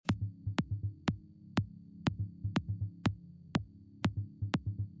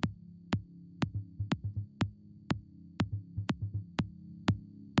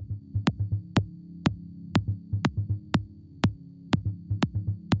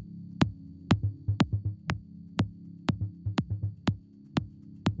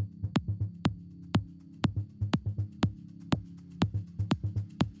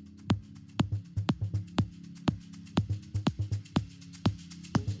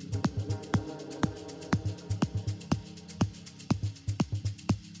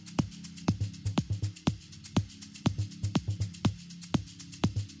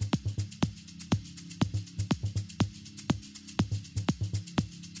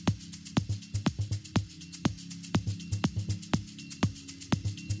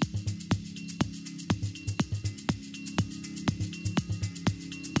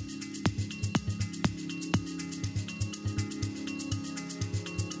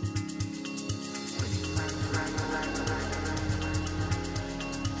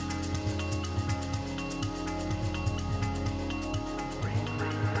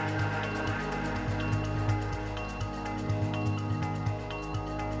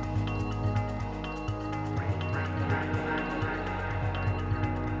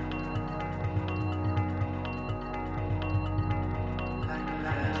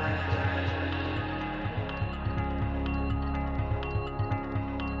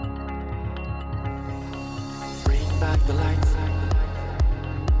back the lights.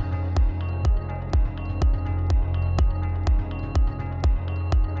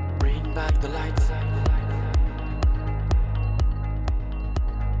 Bring back the lights.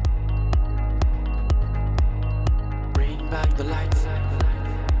 Bring back the lights.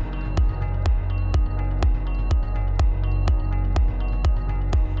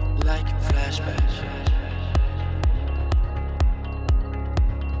 Like flashback.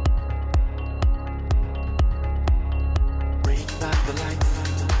 Bring back the lights.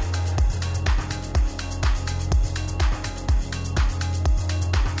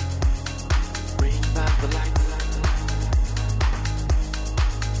 Bring back the lights.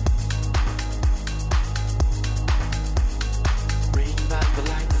 Bring back the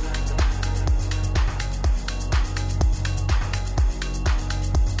lights.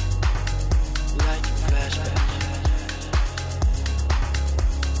 Like flashback.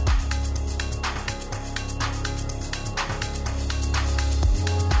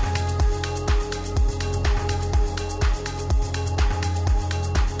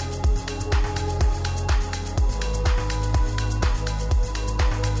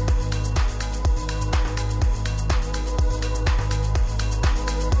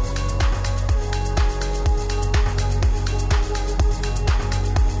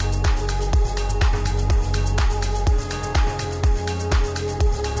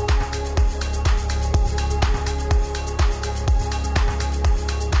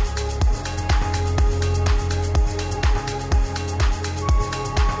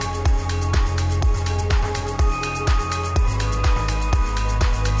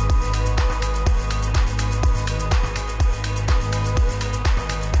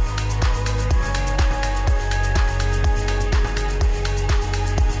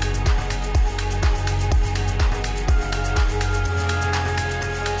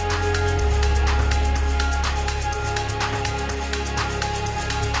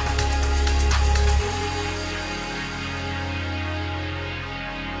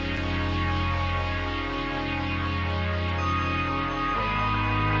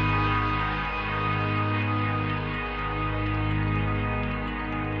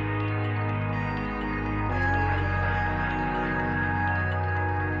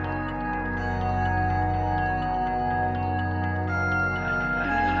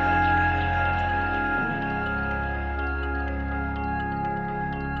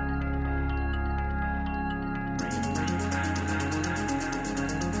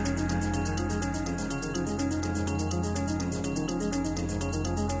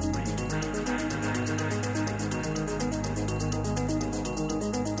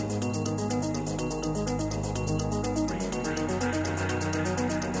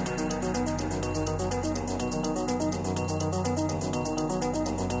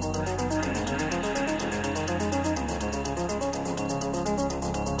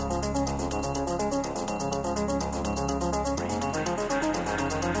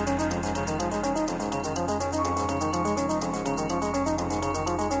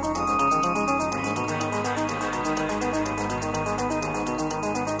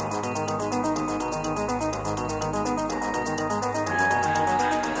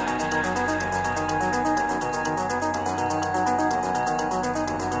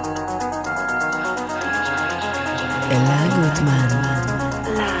 גוטמן,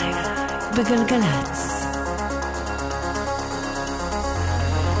 לייב בגלגלצ.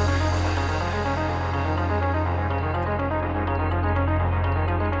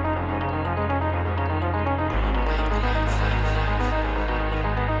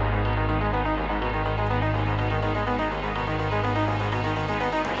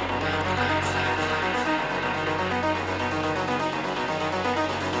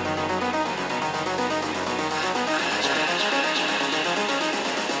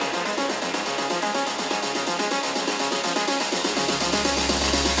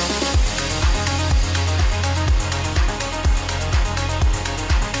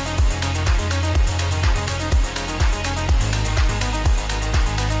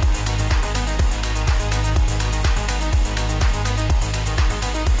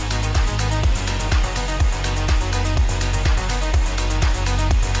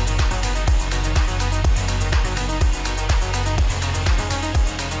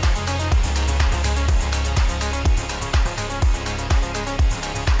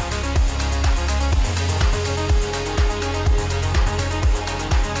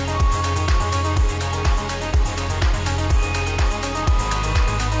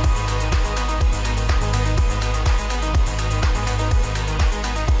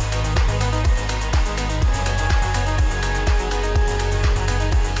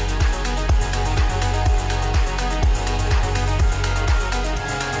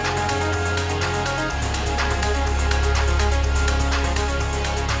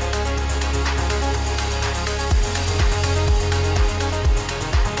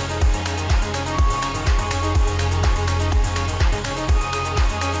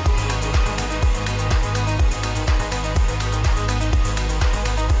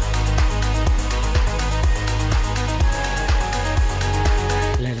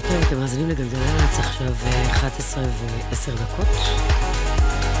 אתם מאזינים לגלגלצ, עכשיו 11 ו10 דקות.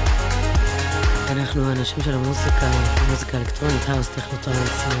 אנחנו האנשים של המוזיקה, מוזיקה אלקטרונית, האוס,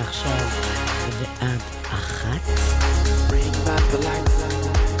 טכנוטרנס, מעכשיו ועד 1.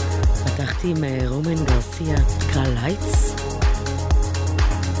 פתחתי עם רומן גרסיה, קל לייטס.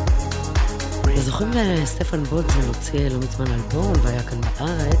 זוכרים לסטפן בולטזן הוציא לא מזמן אלבום והיה כאן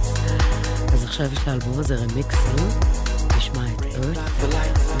בארץ, אז עכשיו יש לאלבום הזה רמיקסים, נשמע את ארת,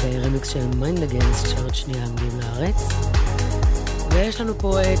 ברמיקס של מיינד אגנסט שעוד שנייה עמדים לארץ. ויש לנו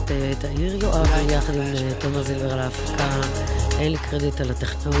פה את העיר יואב יחד עם תומר זילבר על ההפקה, אין לי קרדיט על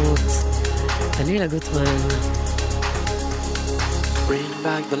הטכנאות, אני גוטמן.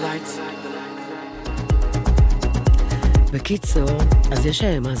 בקיצור, אז יש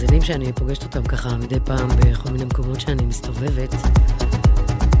מאזינים שאני פוגשת אותם ככה מדי פעם בכל מיני מקומות שאני מסתובבת,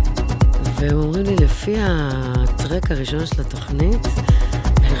 והם אומרים לי לפי הטרק הראשון של התוכנית,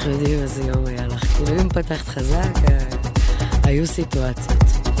 אנחנו יודעים איזה יום היה לך, כאילו אם פתחת חזק, היו סיטואציות.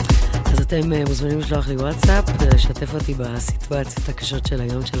 אז אתם מוזמנים לשלוח לי וואטסאפ, לשתף אותי בסיטואציות הקשות של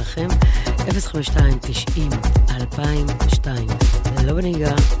היום שלכם, 052-90-2002, לא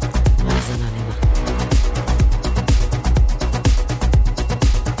בנהיגה, מאזנה נעימה.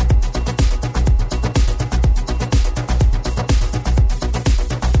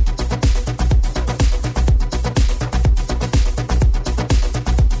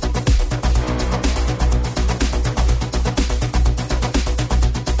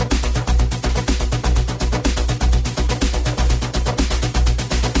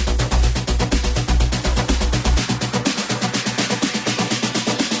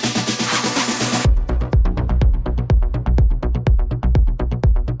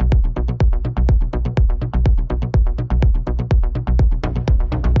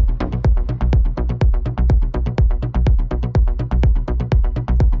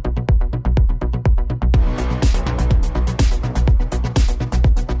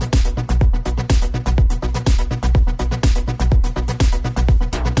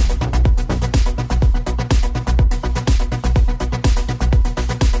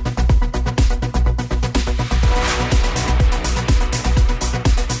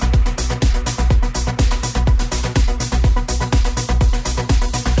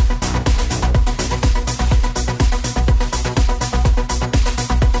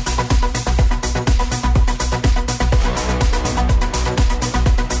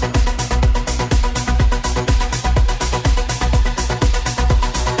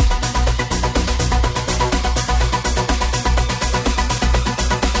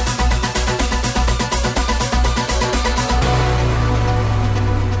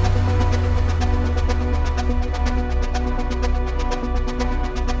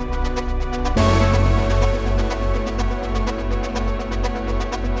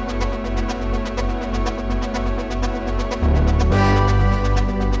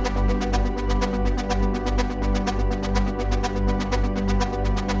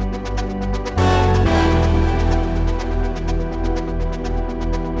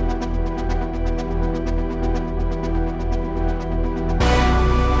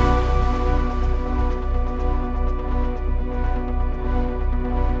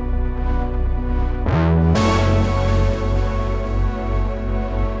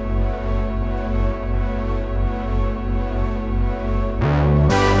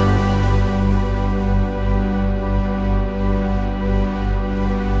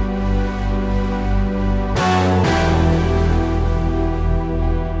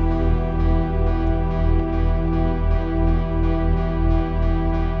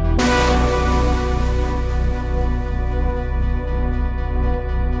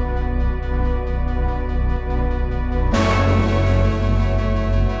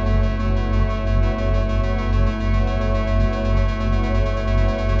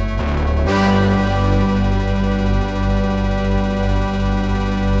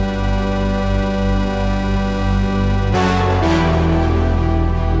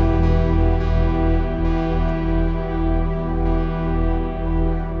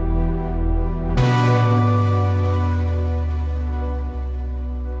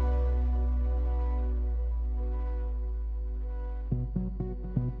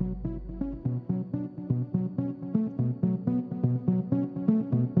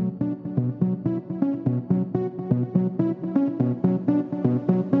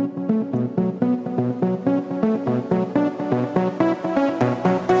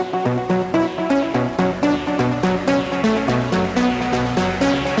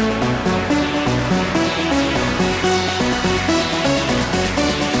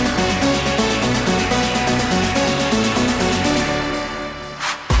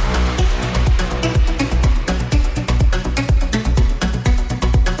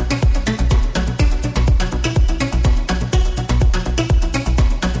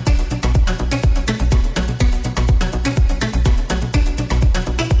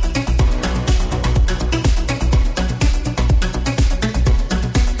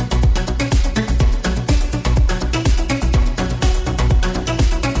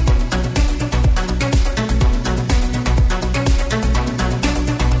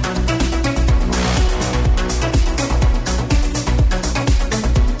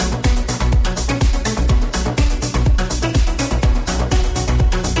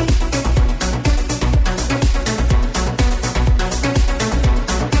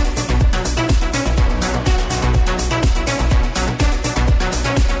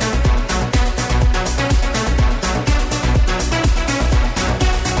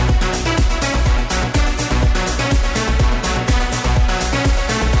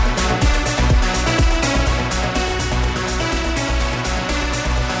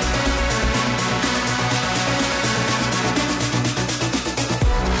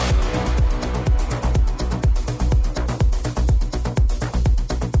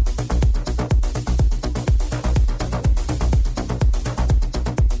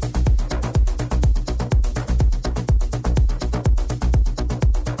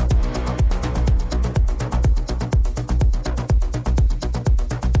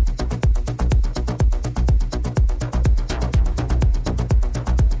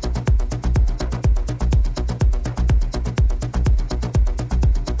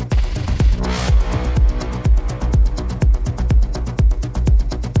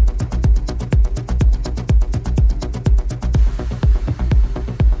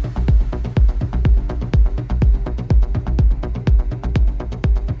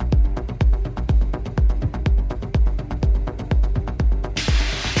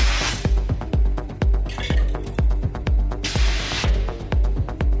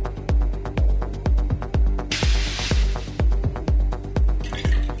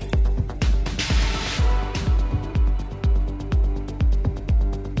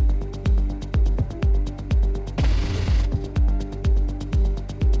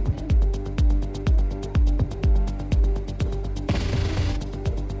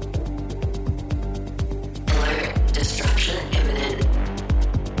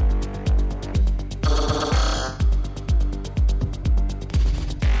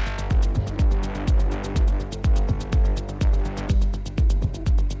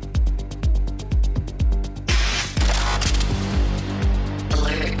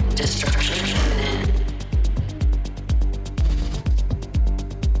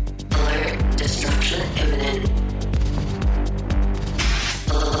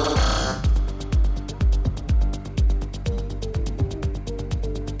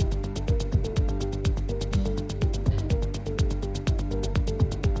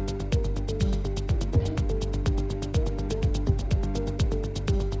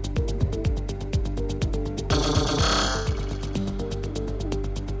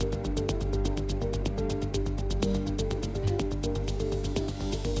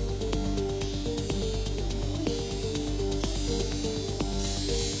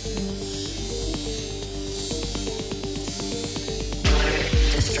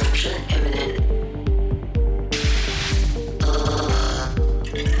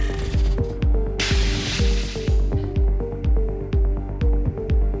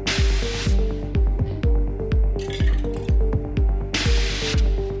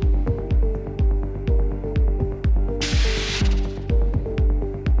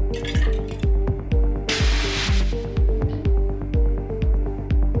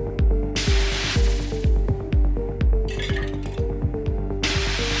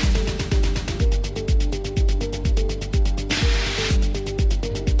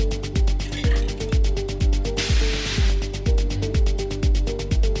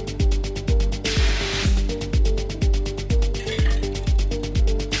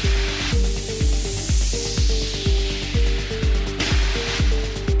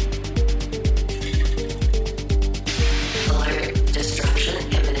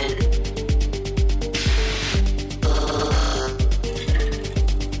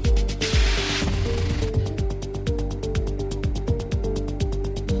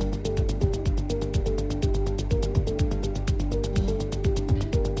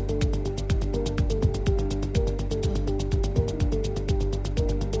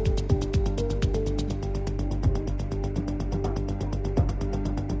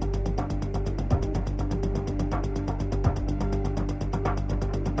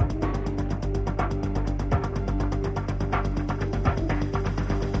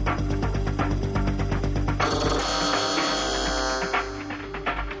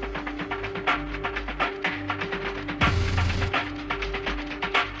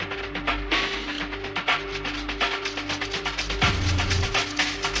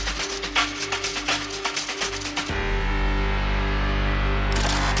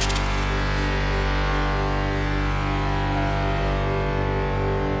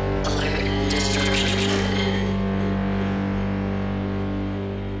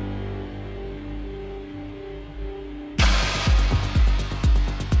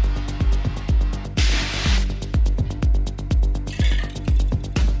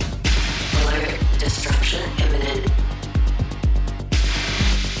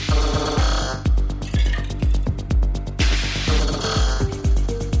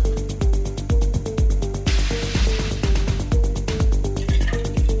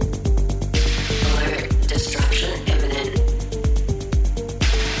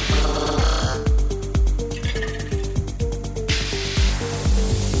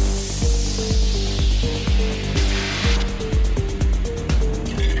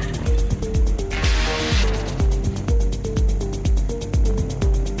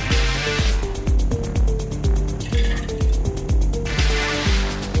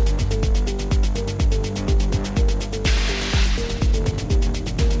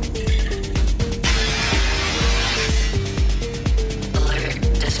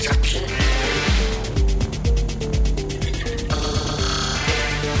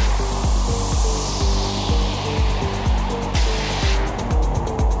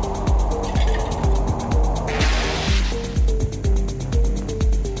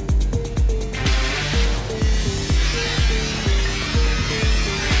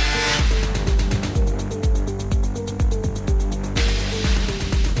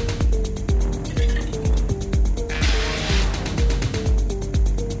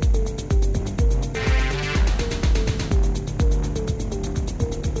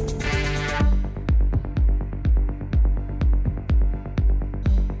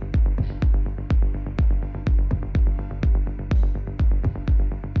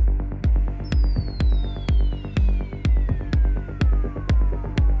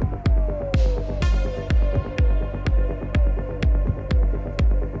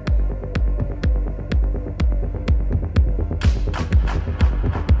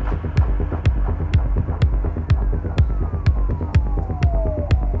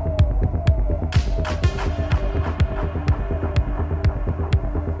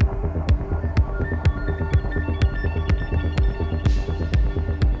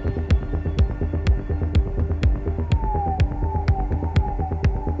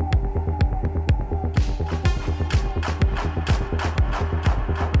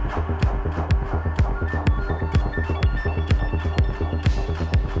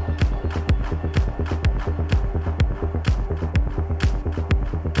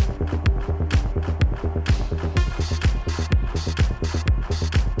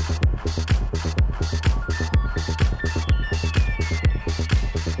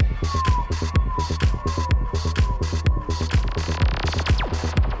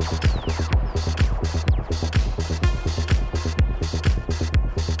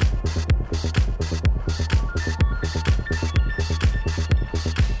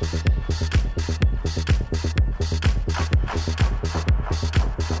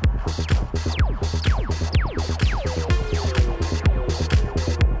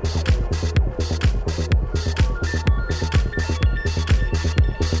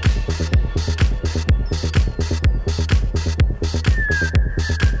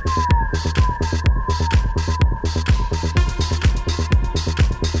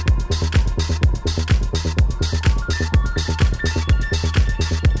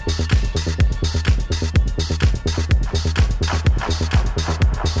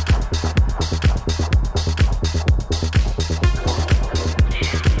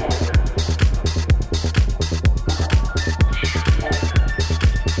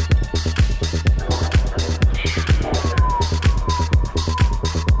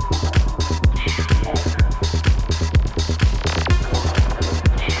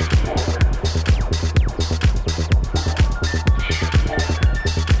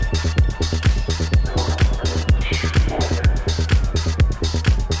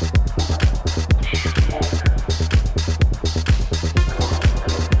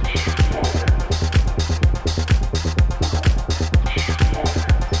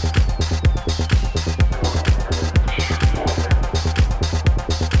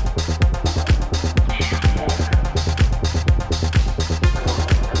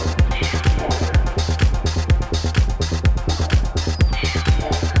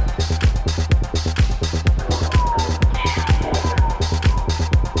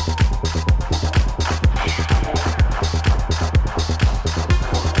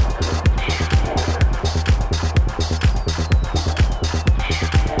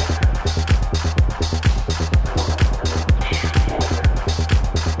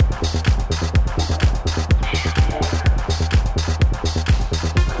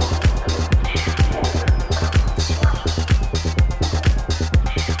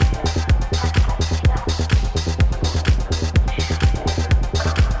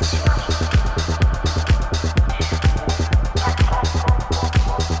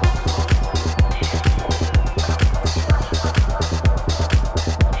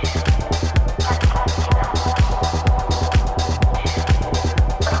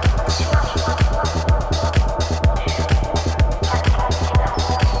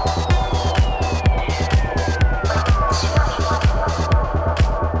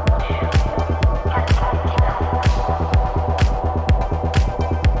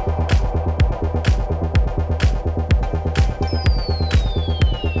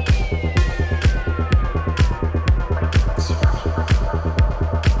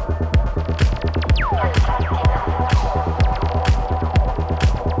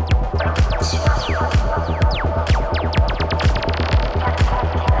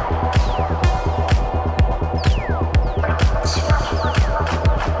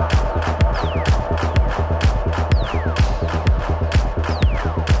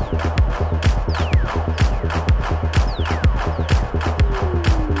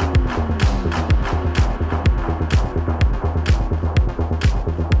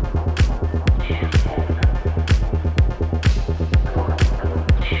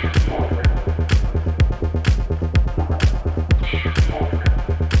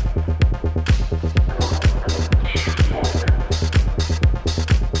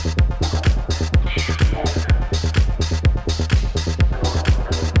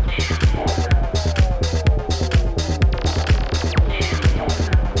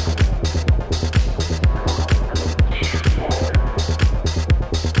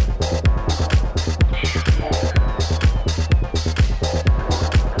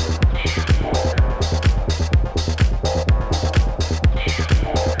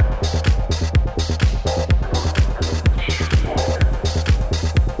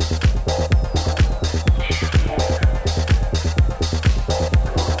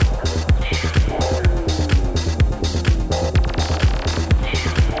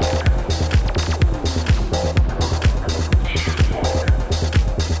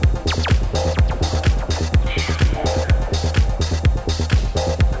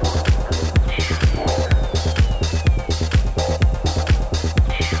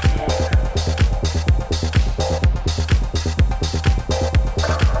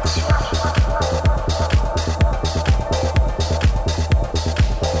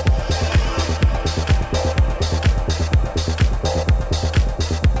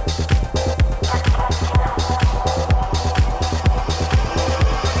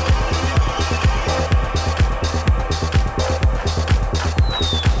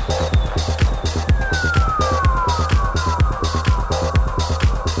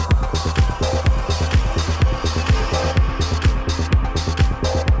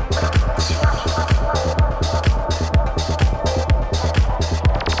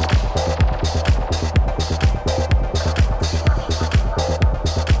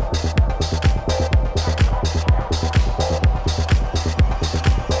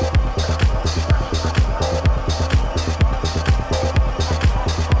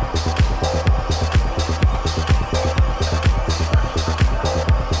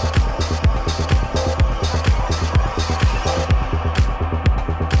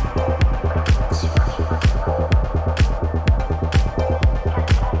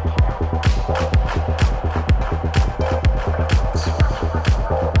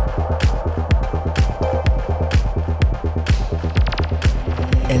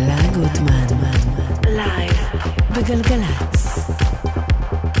 גוטמן, לייב בגלגלצ.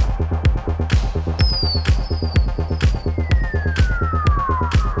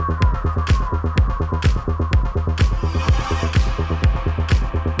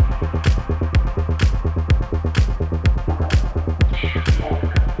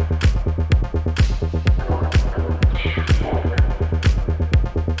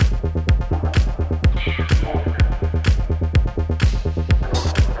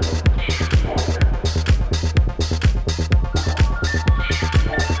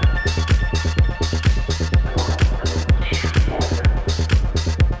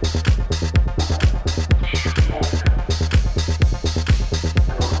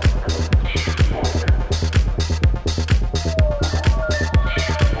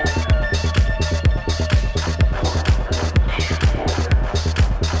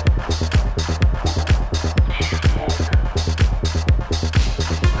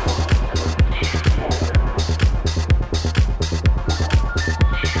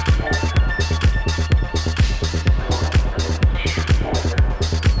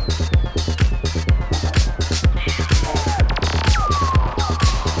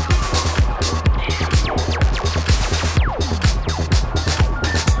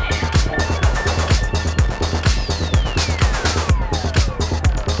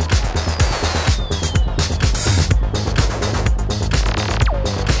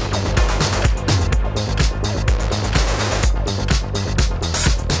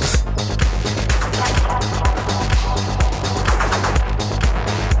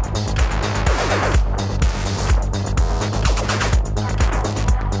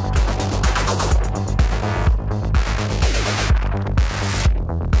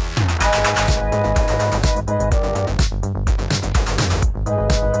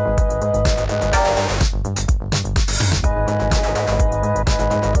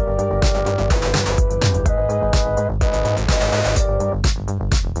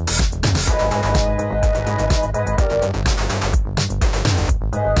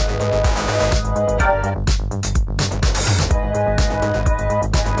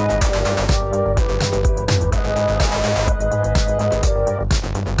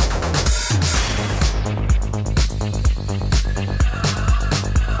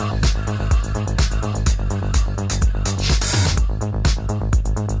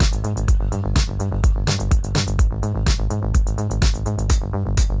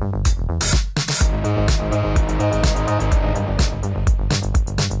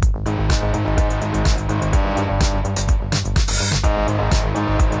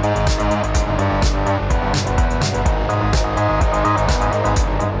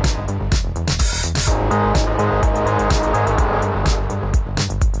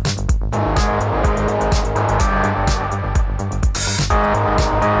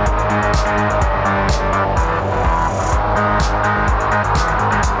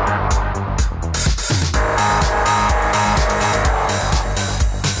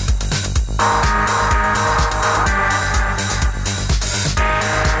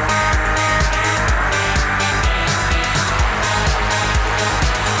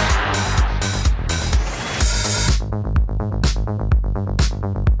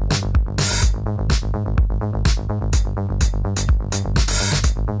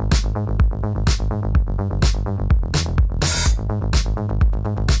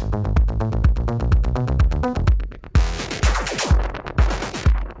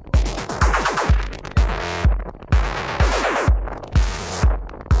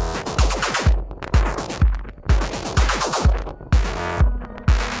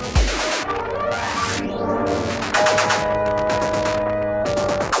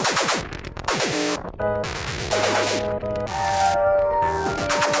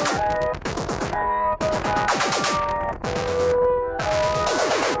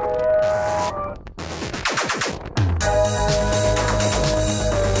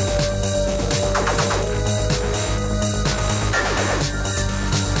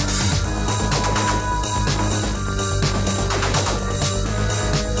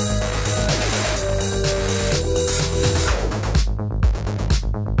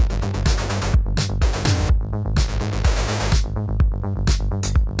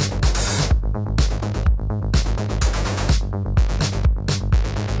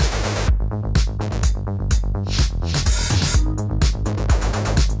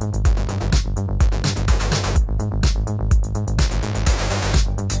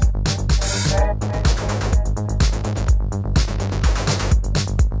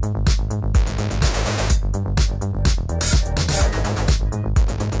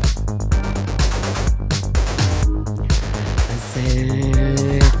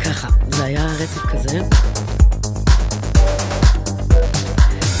 זה היה רצף כזה.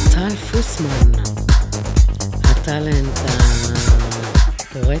 טל פוסמן, הטלנט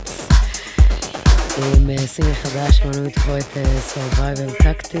הפורץ, עם סינגל חדש, שמענו מתוכו את Survival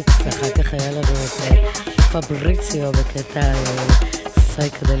Tactics, אחר כך היה לנו את פבריציו בקטע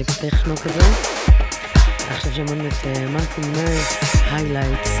סייקדליק טכנו כזה. עכשיו שמענו את מרטין מרס,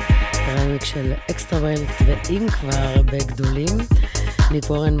 היילייטס, רמיק של אקסטרוולט, ואם כבר בגדולים, ניק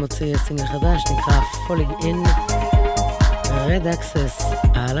וורן מוציא סינגל חדש, נקרא Falling In, Red Access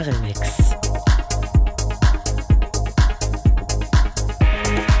על הרמיקס.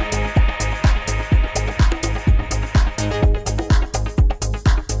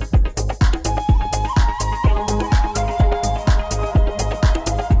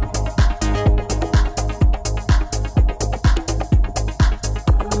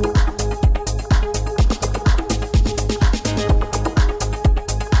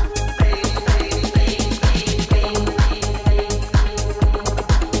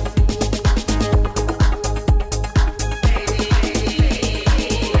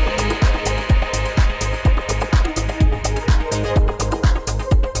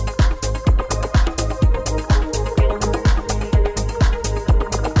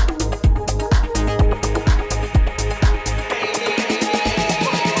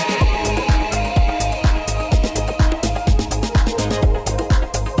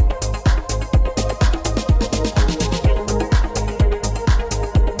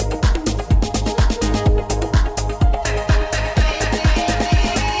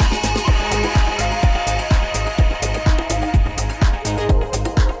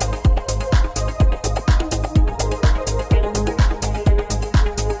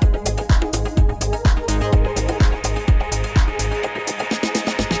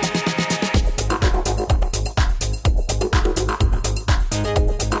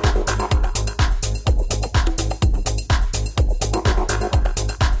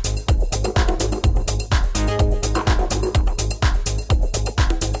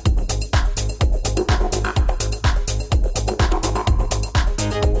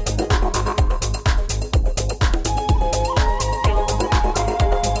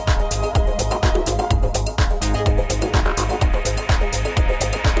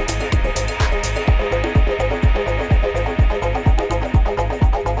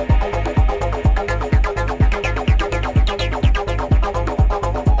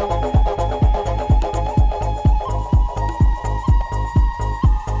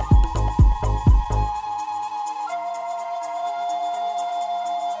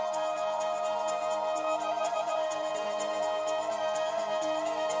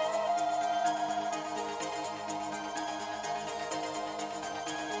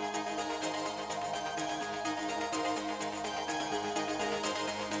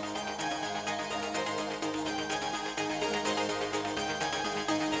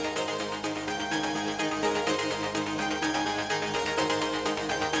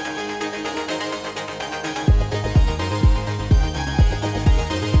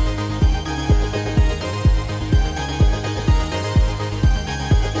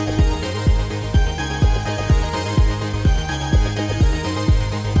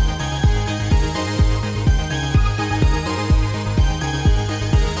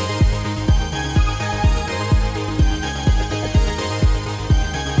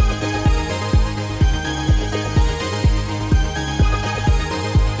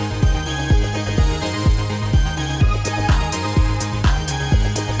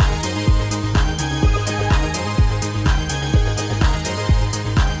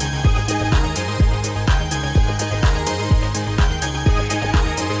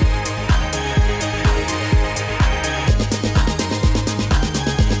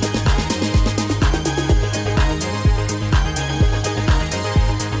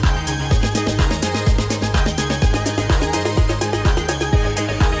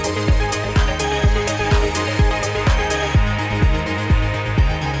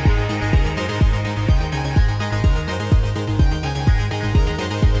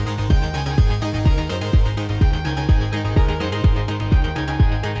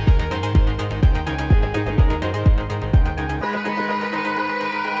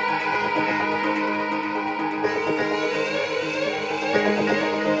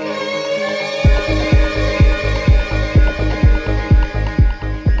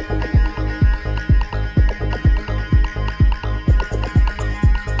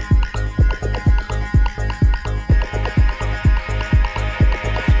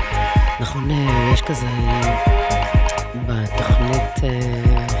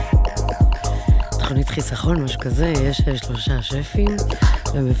 חיסכון, משהו כזה, יש 3 שפים,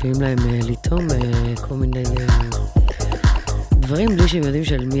 ומביאים להם לטעום כל מיני דברים בלי שהם יודעים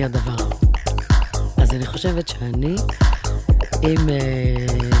של מי הדבר. אז אני חושבת שאני, אם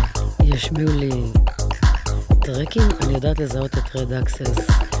ישמיעו לי טרקים, אני יודעת לזהות את רד אקסס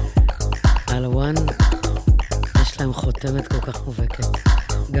על הוואן, יש להם חותמת כל כך מובהקת,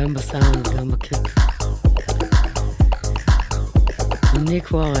 גם בסאונד, גם בקיק.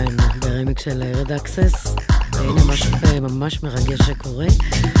 ניק וורן ברמיקס של רד אקסס, והנה משהו ממש מרגש שקורה,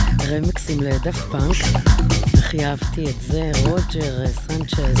 רמיקסים לדאפט פאנק, הכי אהבתי את זה, רוג'ר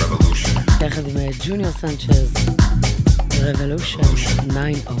סנצ'ז, יחד עם ג'וניור סנצ'ז, Revolution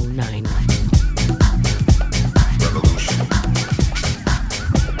 909.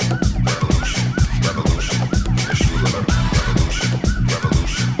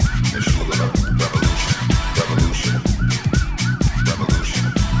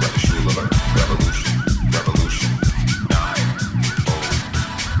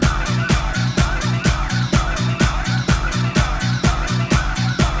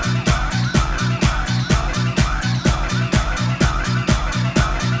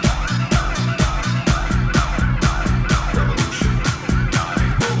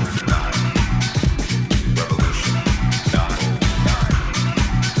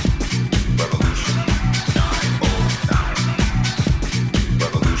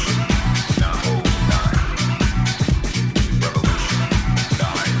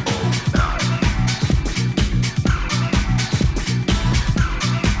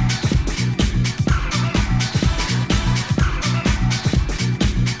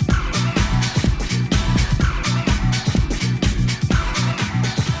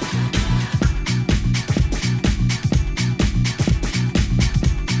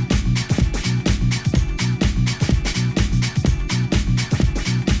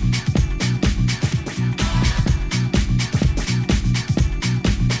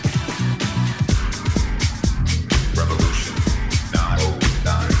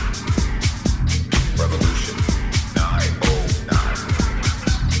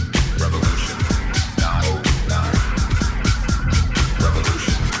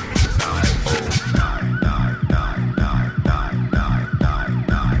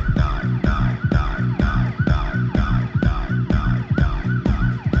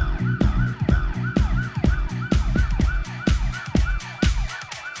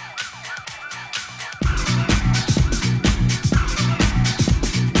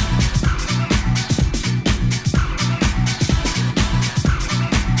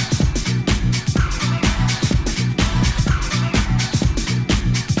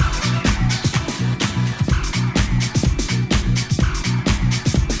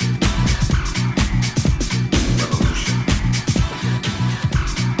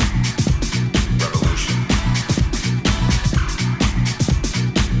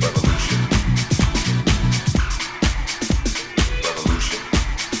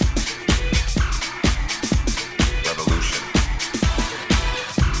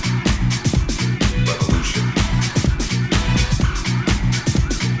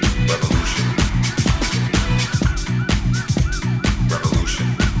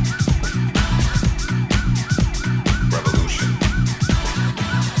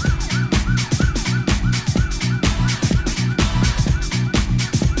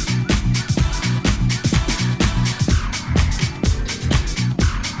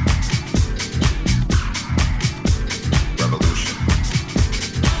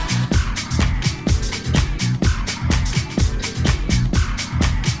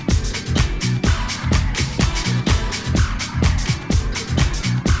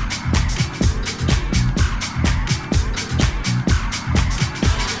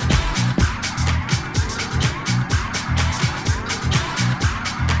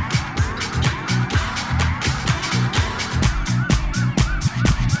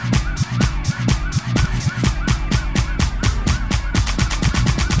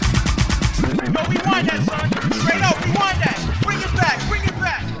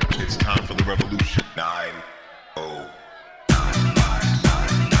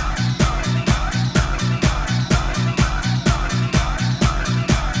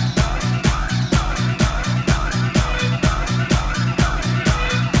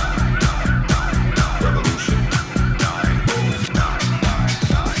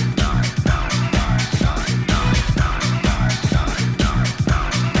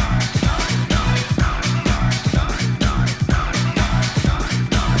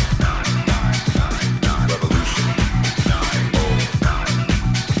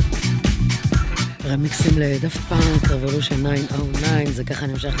 רמיקסים לדאפט פאנק, Revolution 909, זה ככה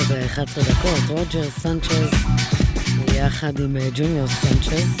נמשך איזה 11 דקות, רוג'ר סנצ'ז, ביחד עם ג'וניור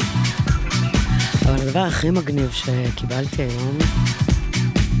סנצ'ז. אבל הדבר הכי מגניב שקיבלתי היום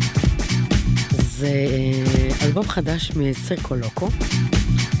זה אלבום חדש מסירקו לוקו,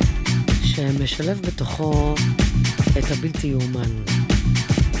 שמשלב בתוכו את הבלתי יאומן.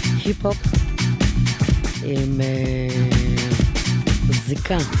 היפ-הופ עם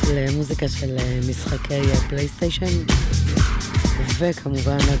זיקה למוזיקה של משחקי פלייסטיישן,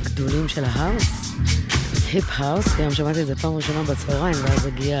 וכמובן הגדולים של ההאוס, היפ-האוס. היום שמעתי את זה פעם ראשונה בצהריים, ואז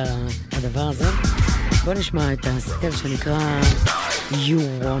הגיע הדבר הזה. בואו נשמע את הסקל שנקרא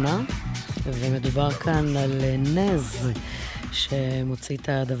You Wanna, ומדובר כאן על נז שמוציא את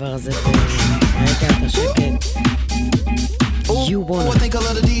הדבר הזה ורגע את השקט. You Wanna. I think I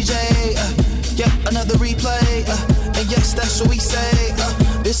love the DJ, yeah, another replay, and yes, that's what we say,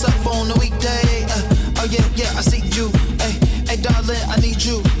 it's up on the weekday, oh yeah, I see you, hey, darling, I need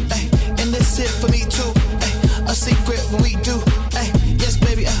you, hey, and this hit for me too, hey, a secret when we do, hey, yes,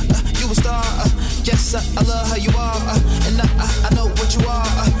 baby, you a star, yes, I love how you are, and I know what you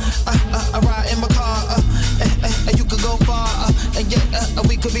are, I ride in my car, and you could go far, and yeah,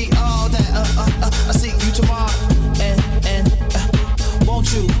 we could be all that, I see you tomorrow, and won't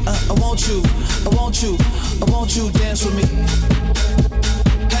you, I want you, I want you, I want you dance with me.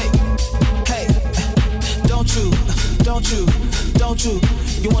 Hey, hey, don't you,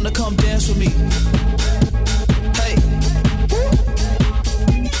 you wanna come dance with me? Hey.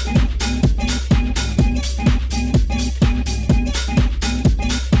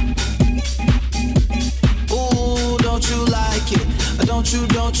 Ooh, don't you like it? Don't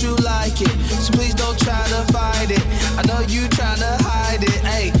you like it? So please don't try to fight it. I know you tryna hide it.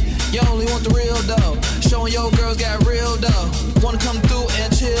 Hey, you only want the real though. Showing your girls got real though. Wanna come through and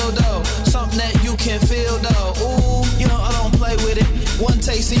chill though. Something that you can feel though. Ooh, you know I don't play with it. One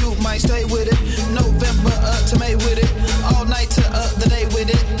taste and you might stay with it. November to May with it. All night to the day with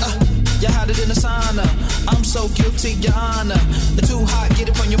it. You're hotter than a sauna. I'm so guilty, your honor. You're too hot, get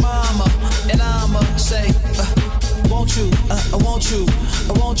it from your mama. And I'ma say, won't you, I want you,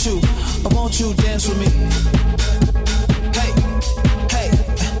 I want you, I want you dance with me. Hey, hey,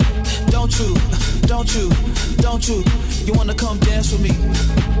 don't you, you wanna come dance with me?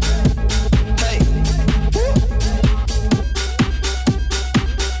 Hey.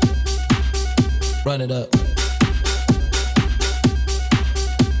 Run it up.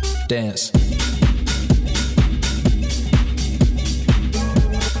 Dance.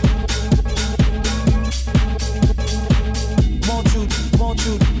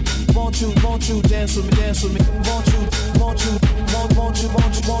 Won't you dance with me, dance with me? Won't you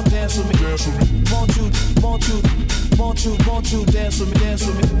dance with me, dance with me? Won't you dance with me, dance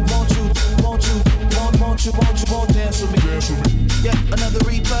with me? Won't you dance with me, dance with me? Yeah, another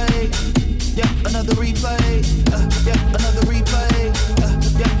replay, yeah, another replay, yeah, another replay,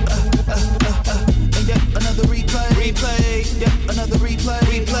 and yeah, another replay, yeah, another replay,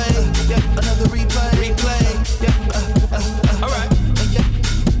 yeah, another replay, yeah, all right.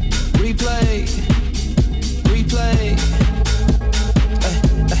 Replay.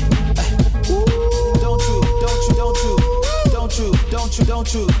 Don't you dance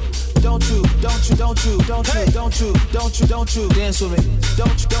with me? Don't you? Hey, dance with me?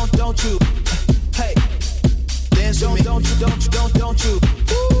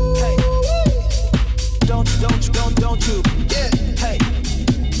 Don't you? Hey, don't you? Yeah. Hey,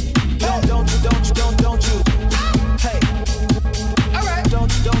 don't you? Hey, all right.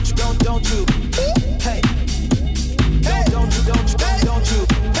 Don't you? Hey, don't you? Hey, don't you? You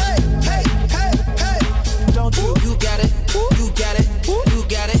got it. Hey,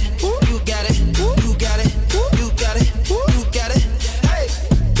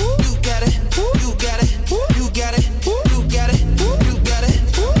 you got it.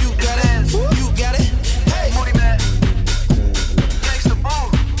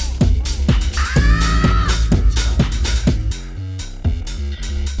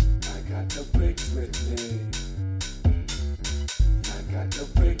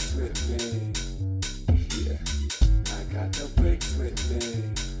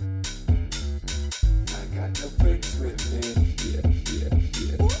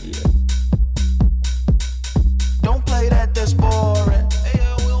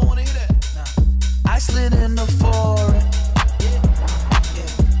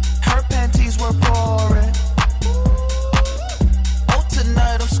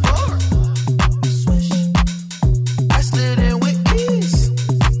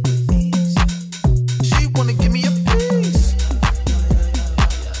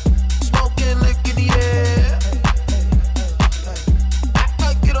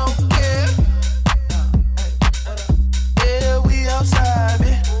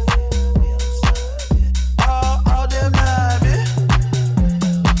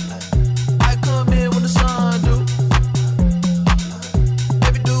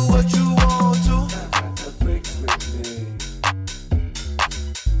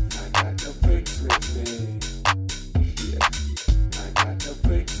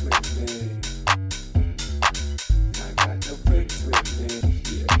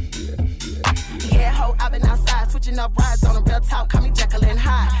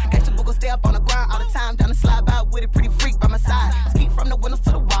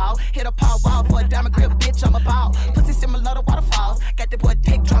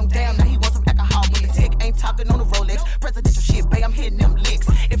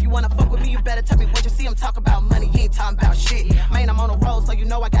 wanna fuck with me, you better tell me what you see. I'm talking about money, you ain't talking about shit. Man, I'm on a roll, so you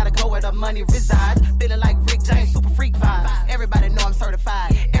know I gotta go where the money resides. Feeling like Rick James, super freak vibes. Everybody know I'm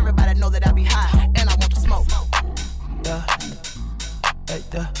certified. Everybody know that I be high, and I want to smoke. Yeah, hey,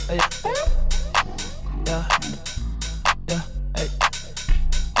 yeah, hey, yeah, yeah, hey.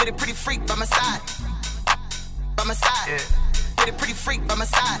 With a pretty freak by my side, by my side. Yeah. With a pretty freak by my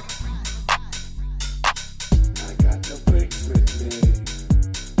side. I got the bricks with me.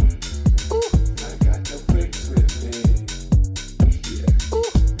 Ooh. I got the bricks with me. Yeah.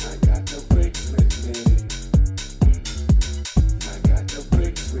 Ooh. I got the bricks with me. I got the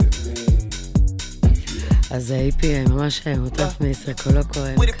bricks with me. אז ה-AP ממש מוטף מסרקולוקו,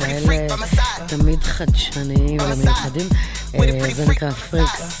 הם כאלה תמיד חדשניים ומיוחדים. זה נקרא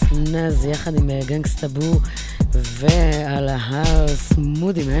פריקס נז יחד עם גנגסטה בור ועל ההר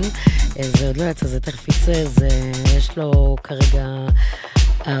סמודימן. זה עוד לא יצא, זה תכף יצא, יש לו כרגע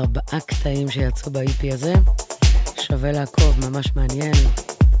 4 קטעים שיצאו ב-AP הזה, שווה לעקוב, ממש מעניין.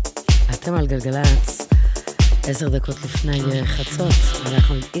 אתם על גלגלץ, 10 דקות לפני חצות,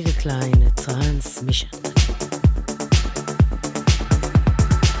 אנחנו עם איגי קליין, טרנסמישן.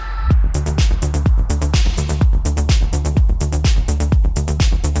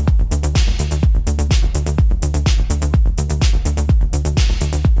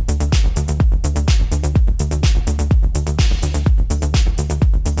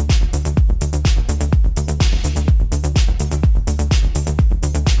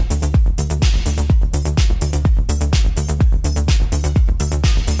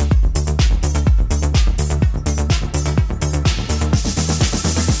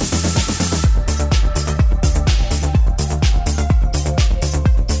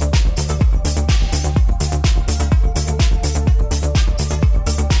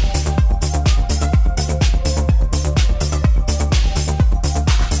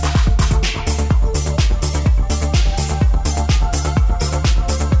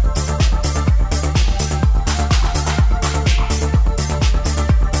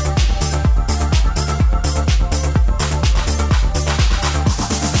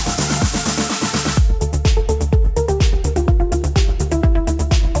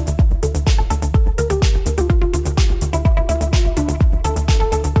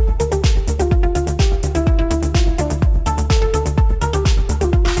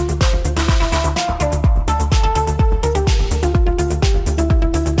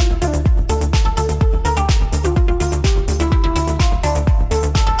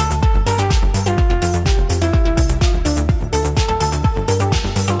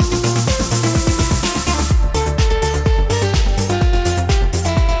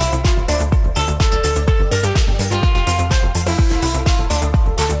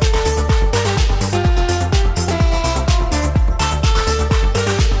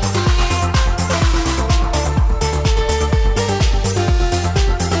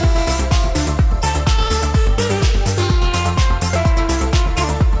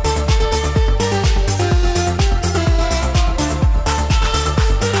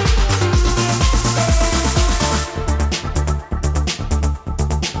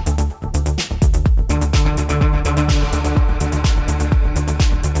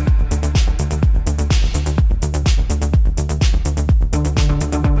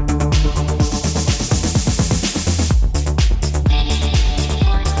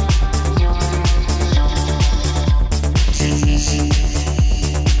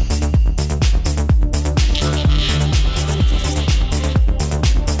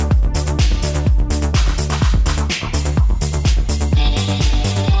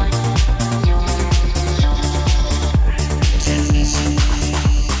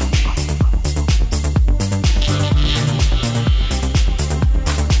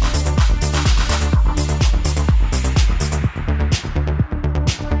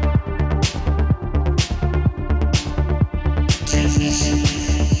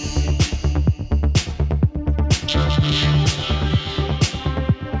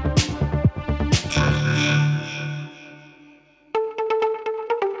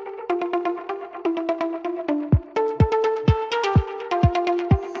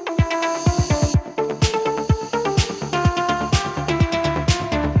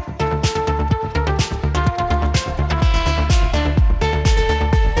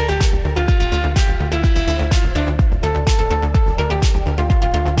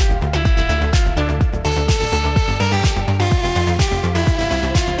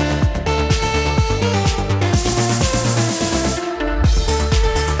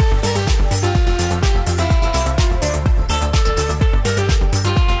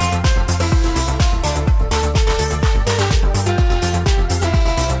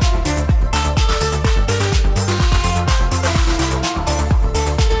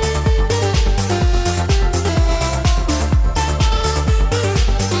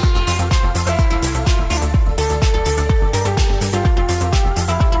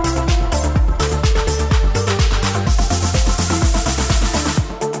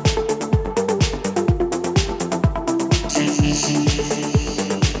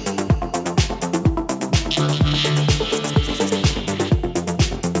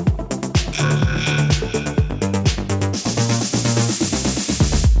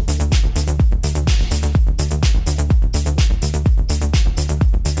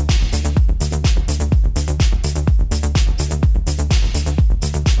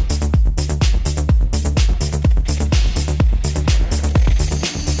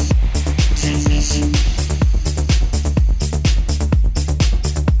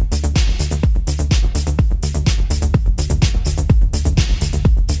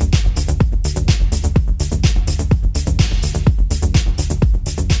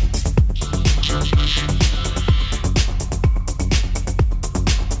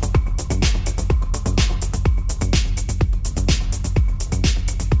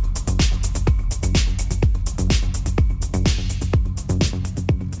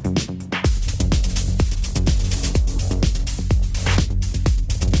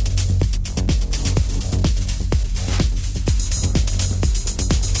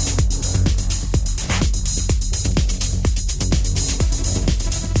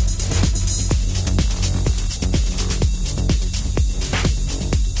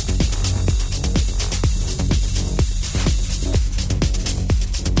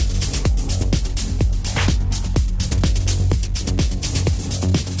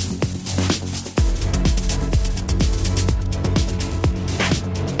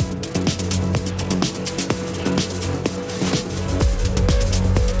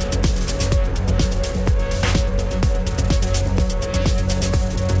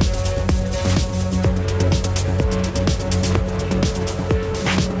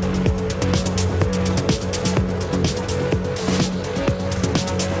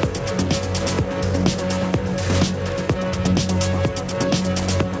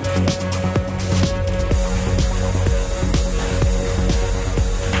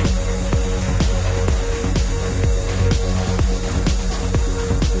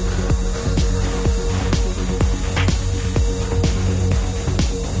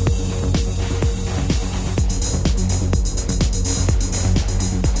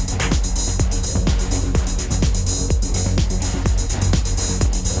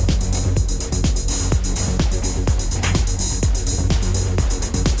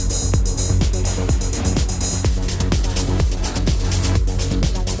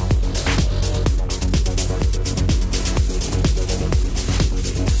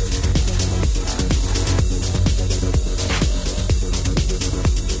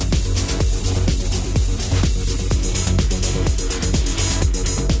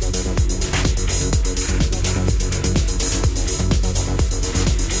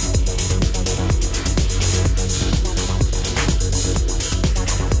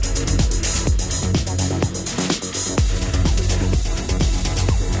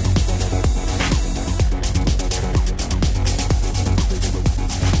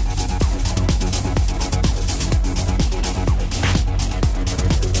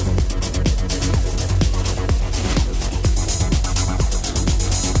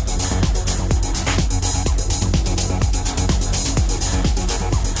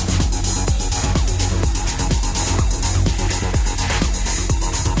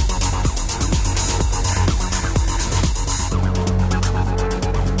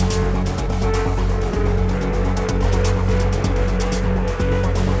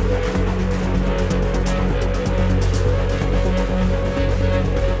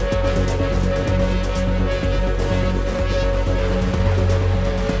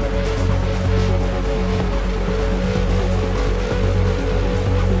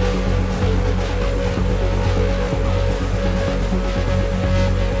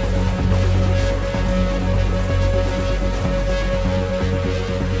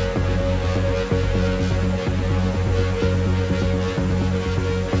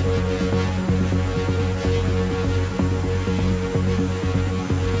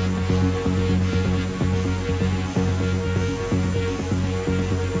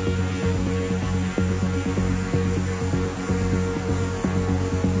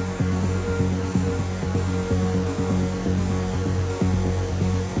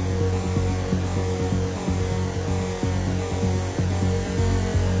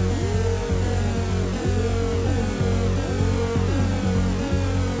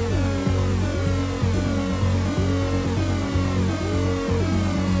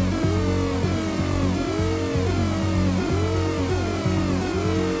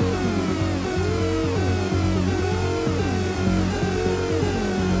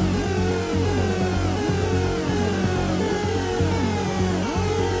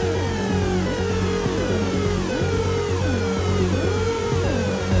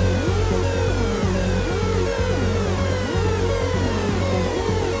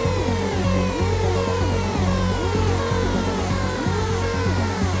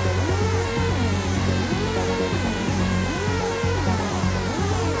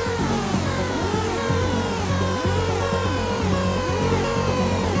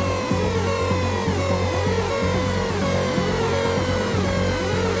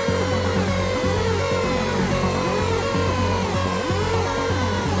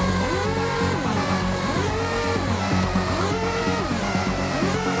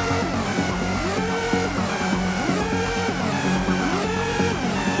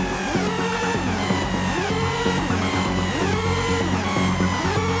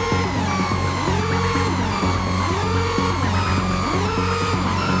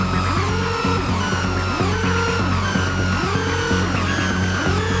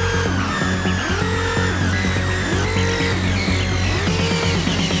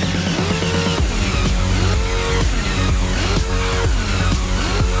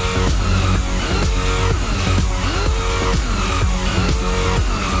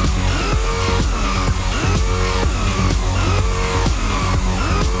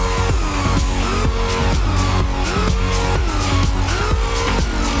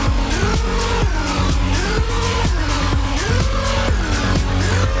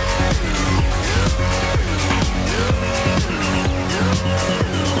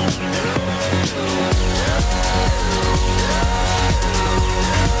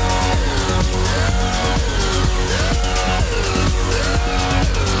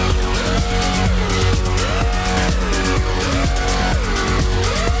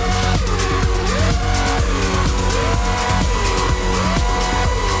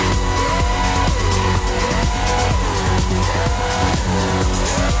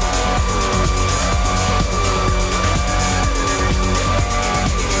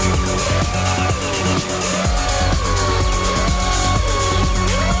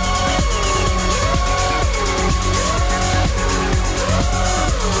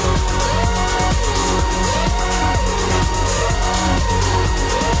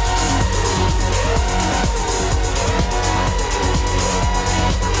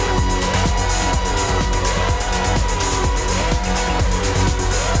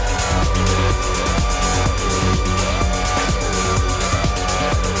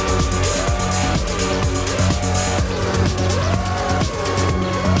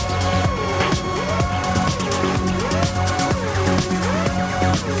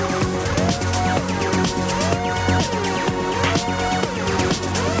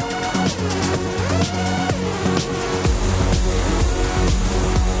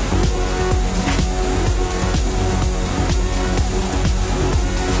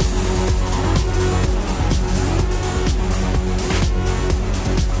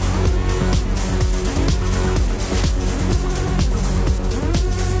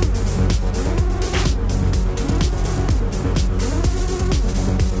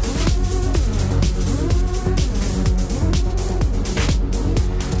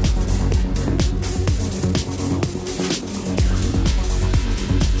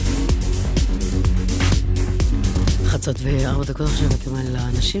 11 ו4 דקות עכשיו אתם על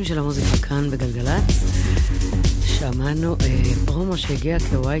האנשים של המוזיקה כאן בגלגלץ. שמענו פרומו שהגיע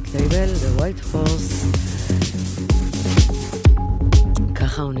כווייט לייבל, The White Horse.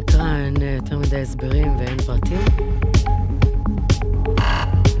 ככה הוא נקרא, אין יותר מדי הסברים ואין פרטים.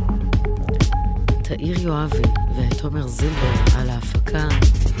 תאיר יואבי ותומר זילבר על ההפקה.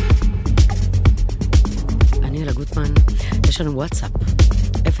 אני לגוטמן, יש לנו וואטסאפ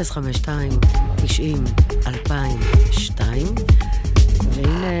 052-90-2002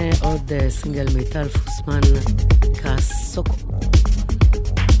 והנה עוד סינגל מיטל פוסמן נקרא סוקו.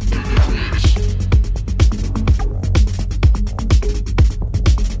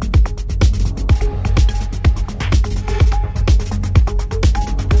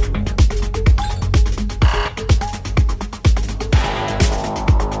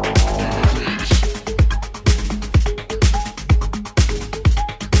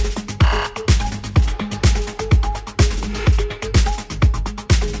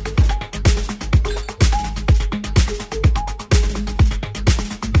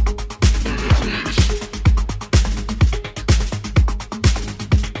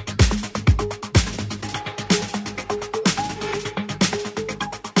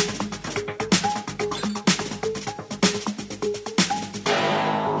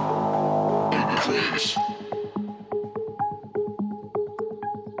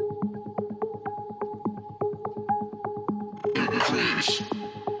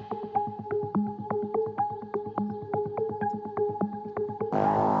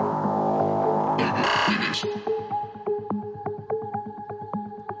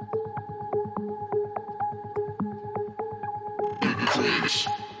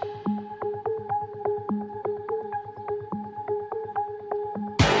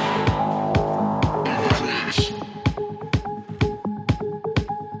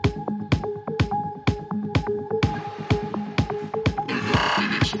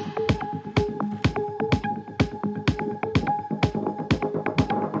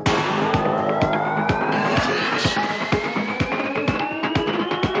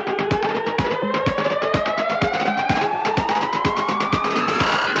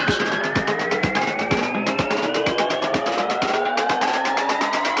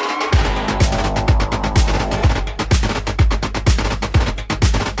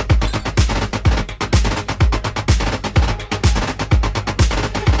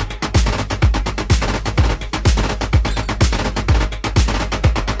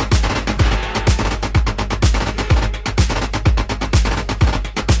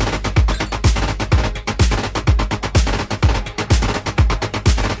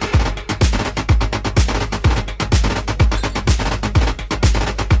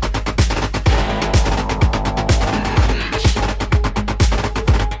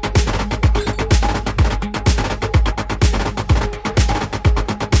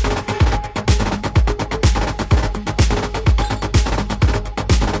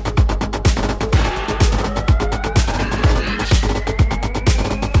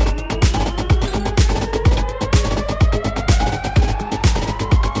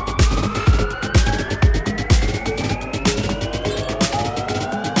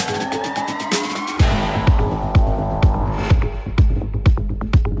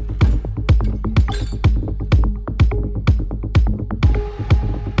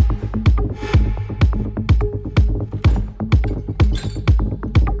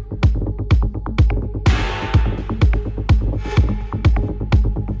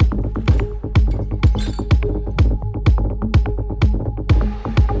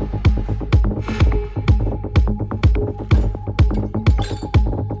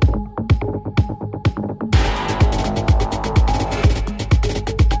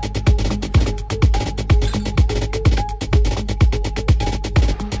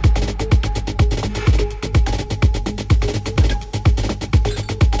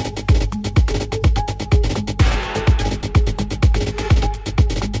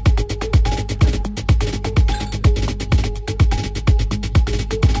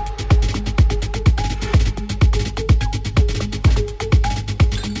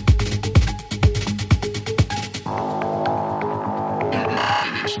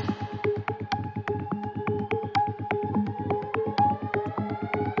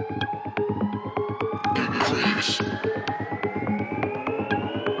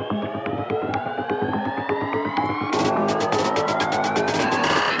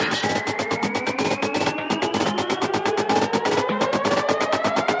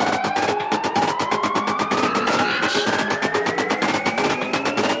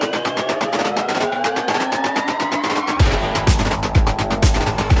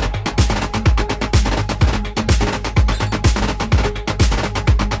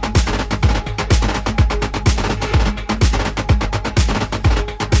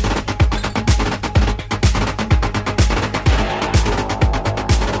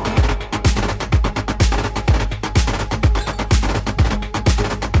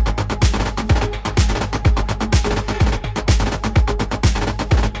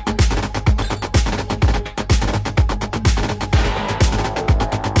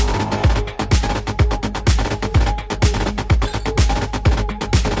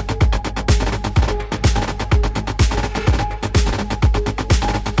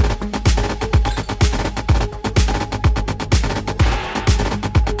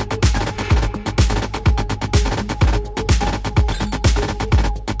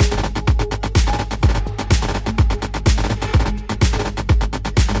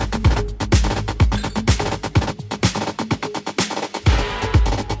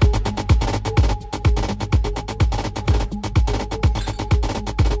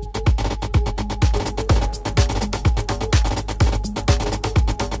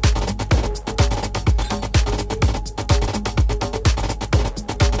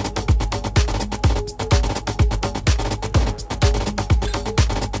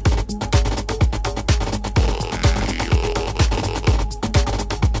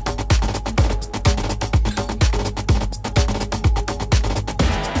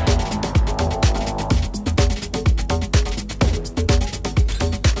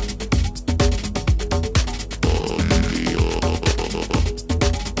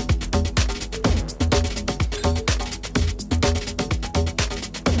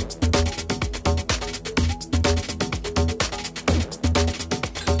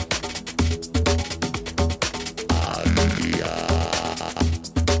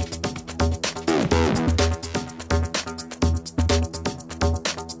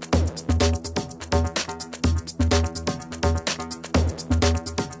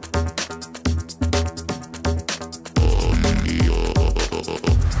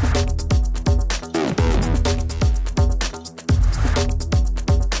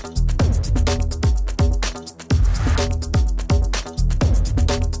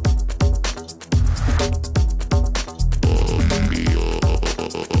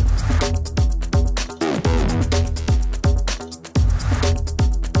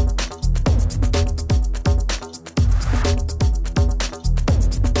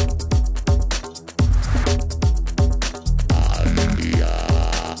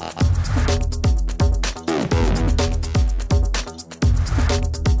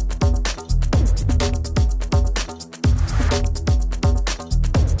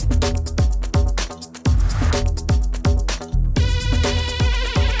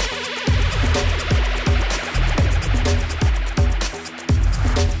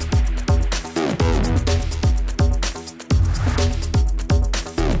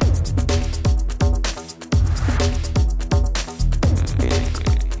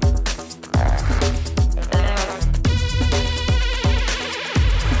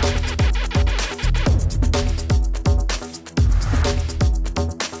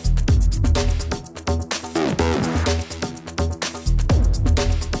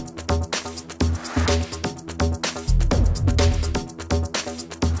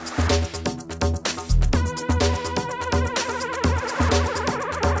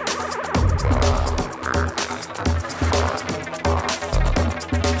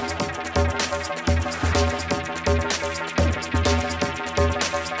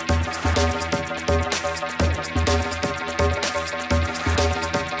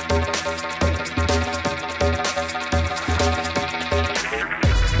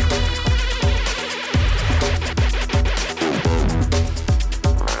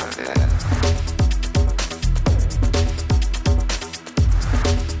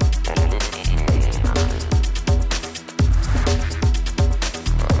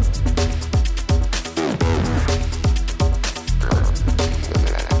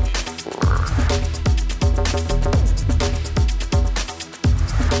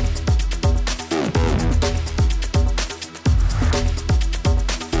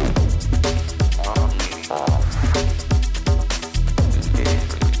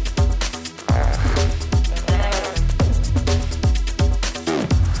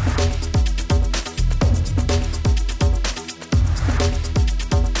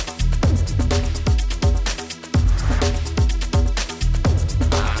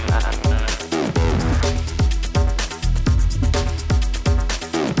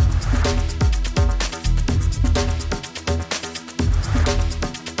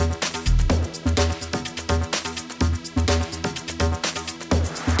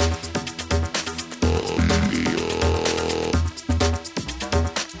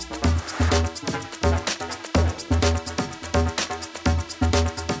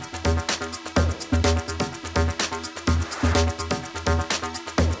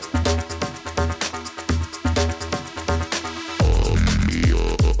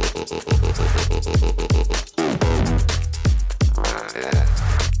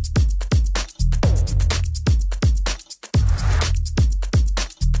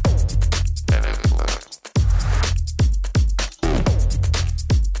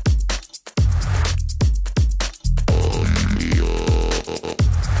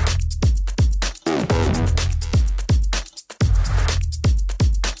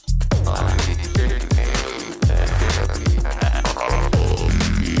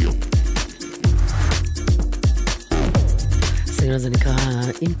 זה נקרא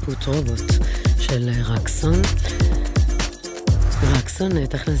אינפוט רובוט של רקסון. רקסון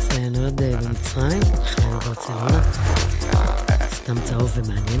תכלס נולד במצרים, חי ברצלונה, סתם צהוב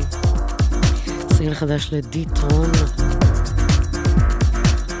ומעניין. סינגל חדש לדיטרון,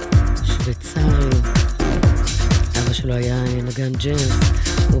 שוויצרי. אבא שלו היה נגן ג'אז,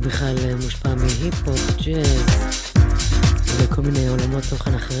 הוא בכלל מושפע מהיפ-הופ, ג'אז וכל מיני עולמות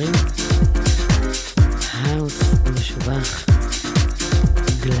תוכן אחרים. האוס משובח,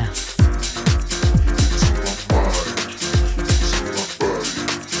 גלאס.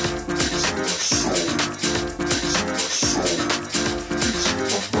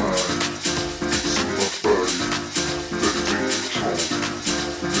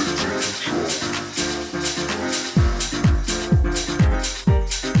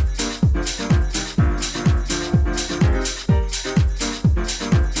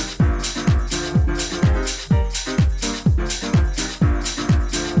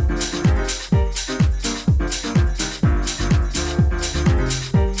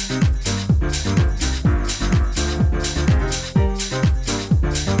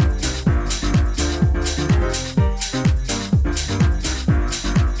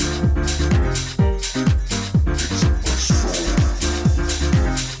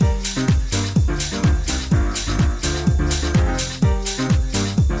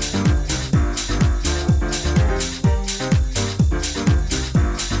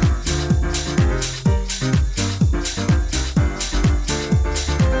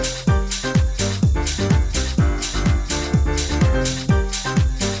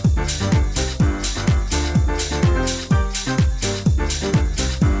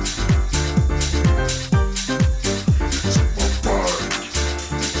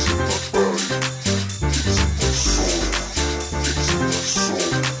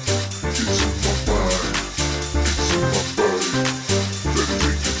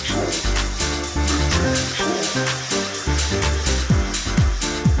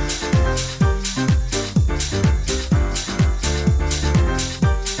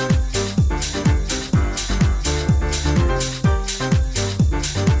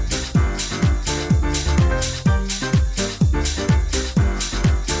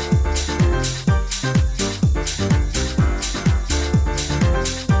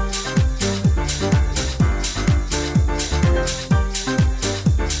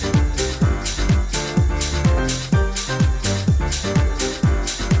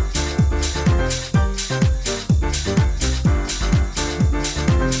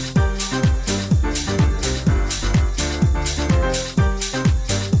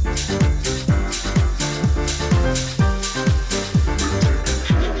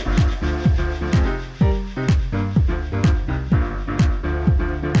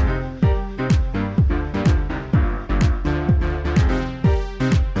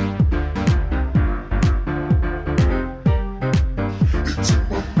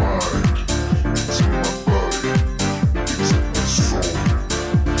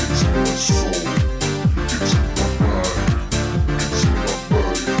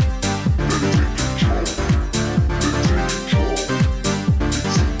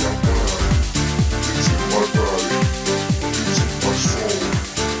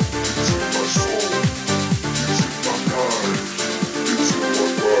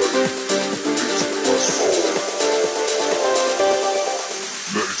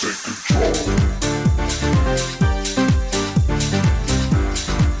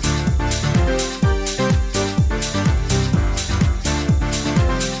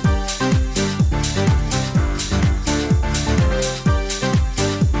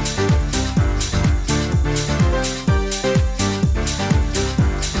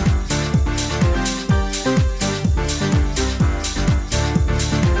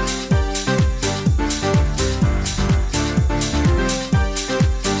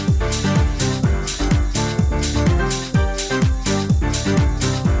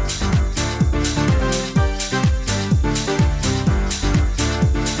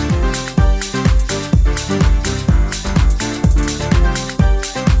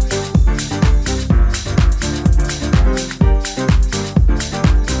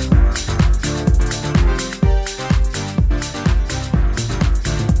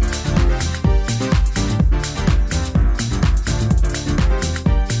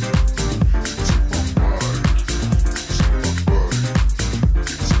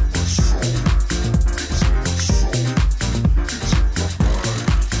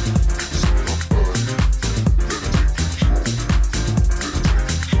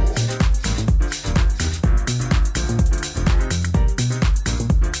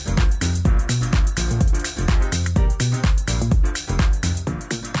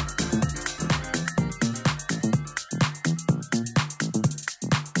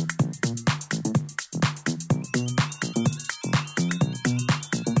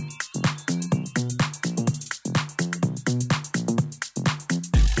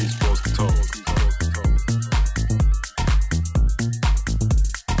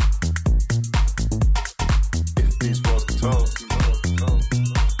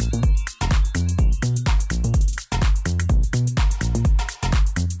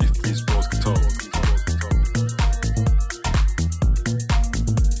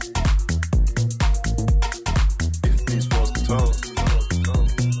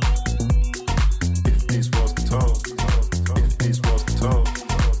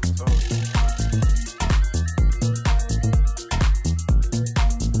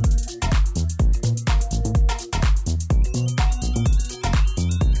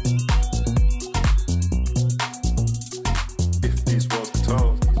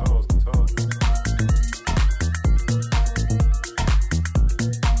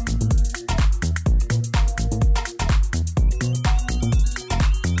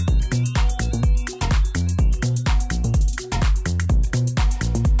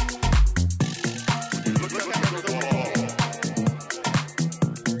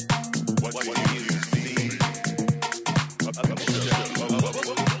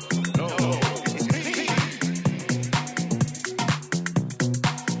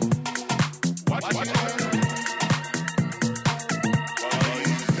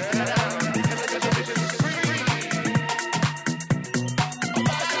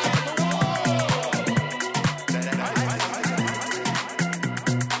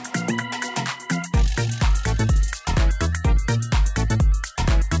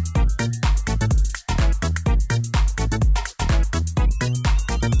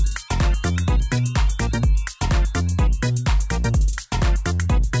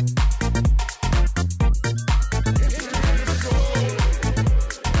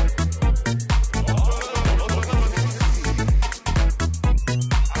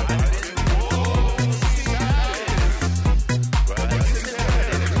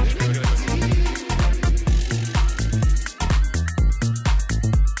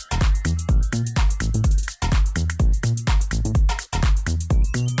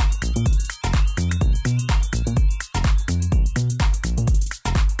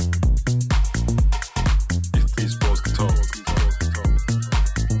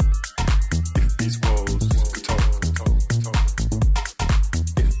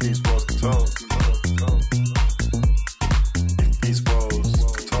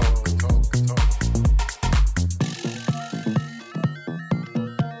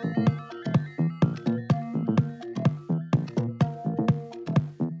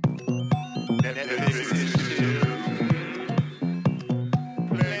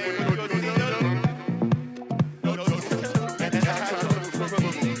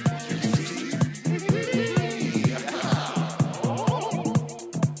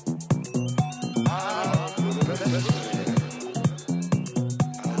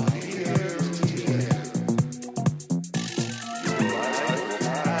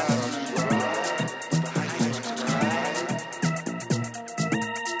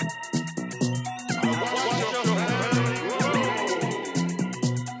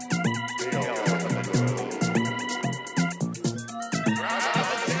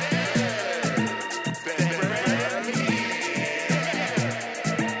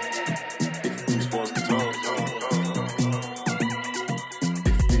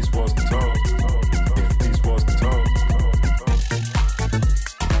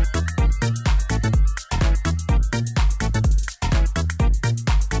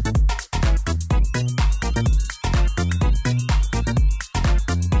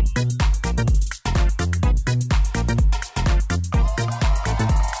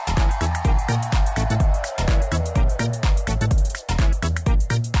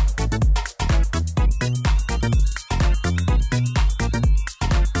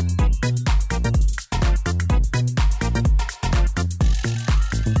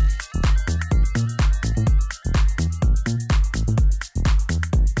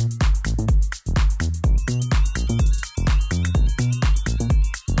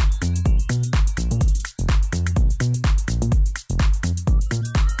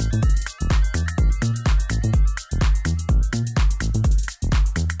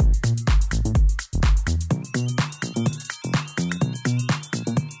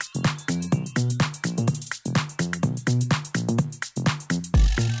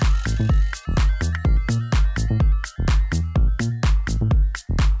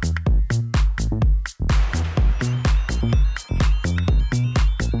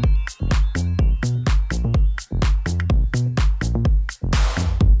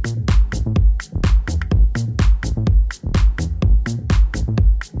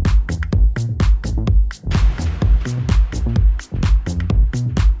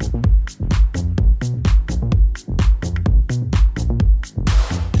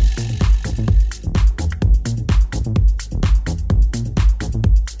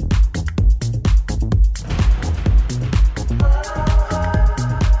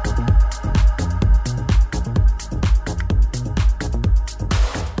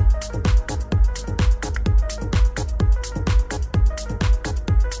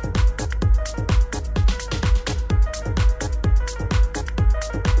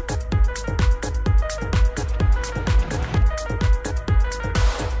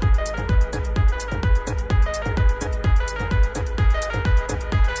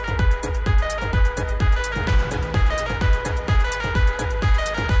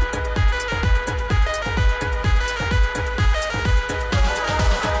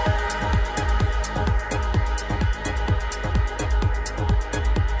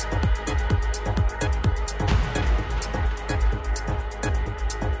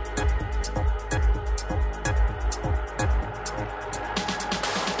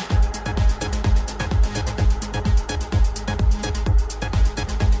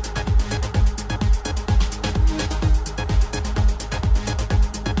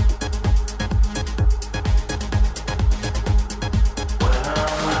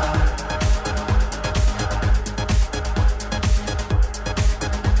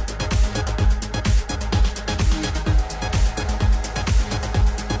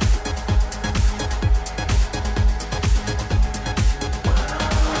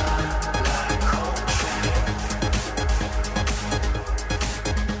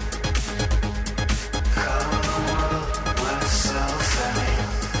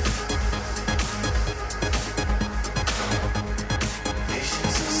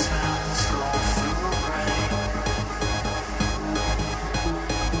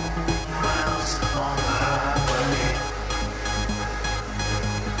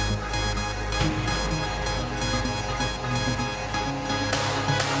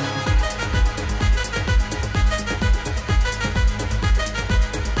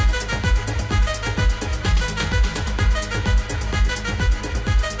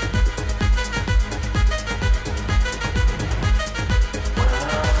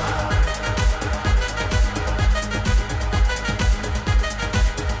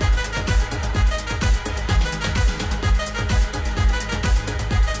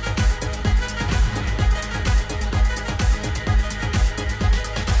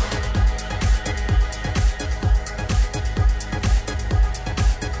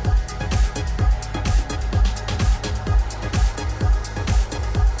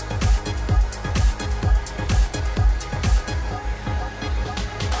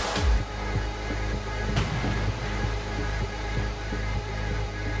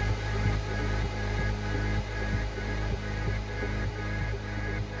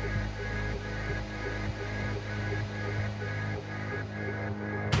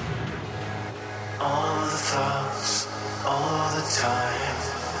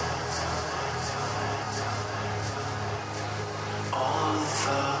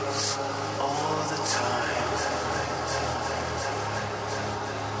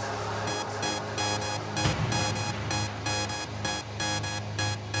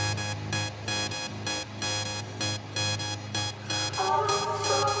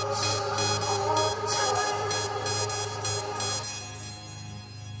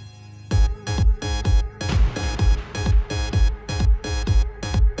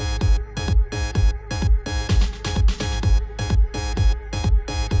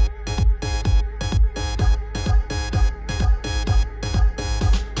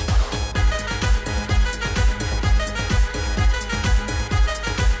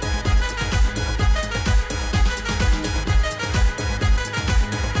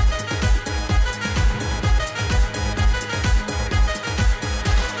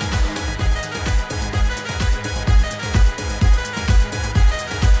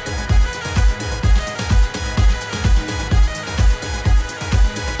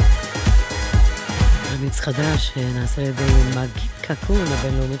 חדש נעשה על ידי מגית קקון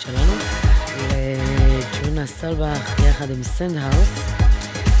הבינלאומית שלנו לג'ונה סלבח יחד עם סנדהאוס.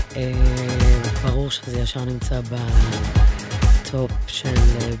 ברור שזה ישר נמצא בטופ של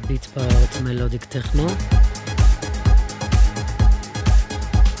ביט פארט מלודיק טכנו.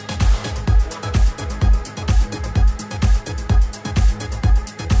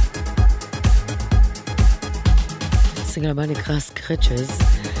 הסינגל הבא נקרא סקרצ'ז.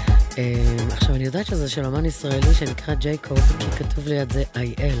 עכשיו אני יודעת שזה של אמן ישראלי שנקרא ג'ייקוב, כי כתוב ליד זה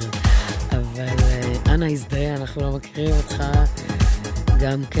IL, אבל אנה הזדהה, אנחנו לא מכירים אותך.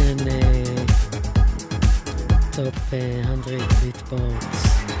 גם כן טופ 100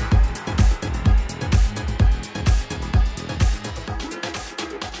 ביטפורטס.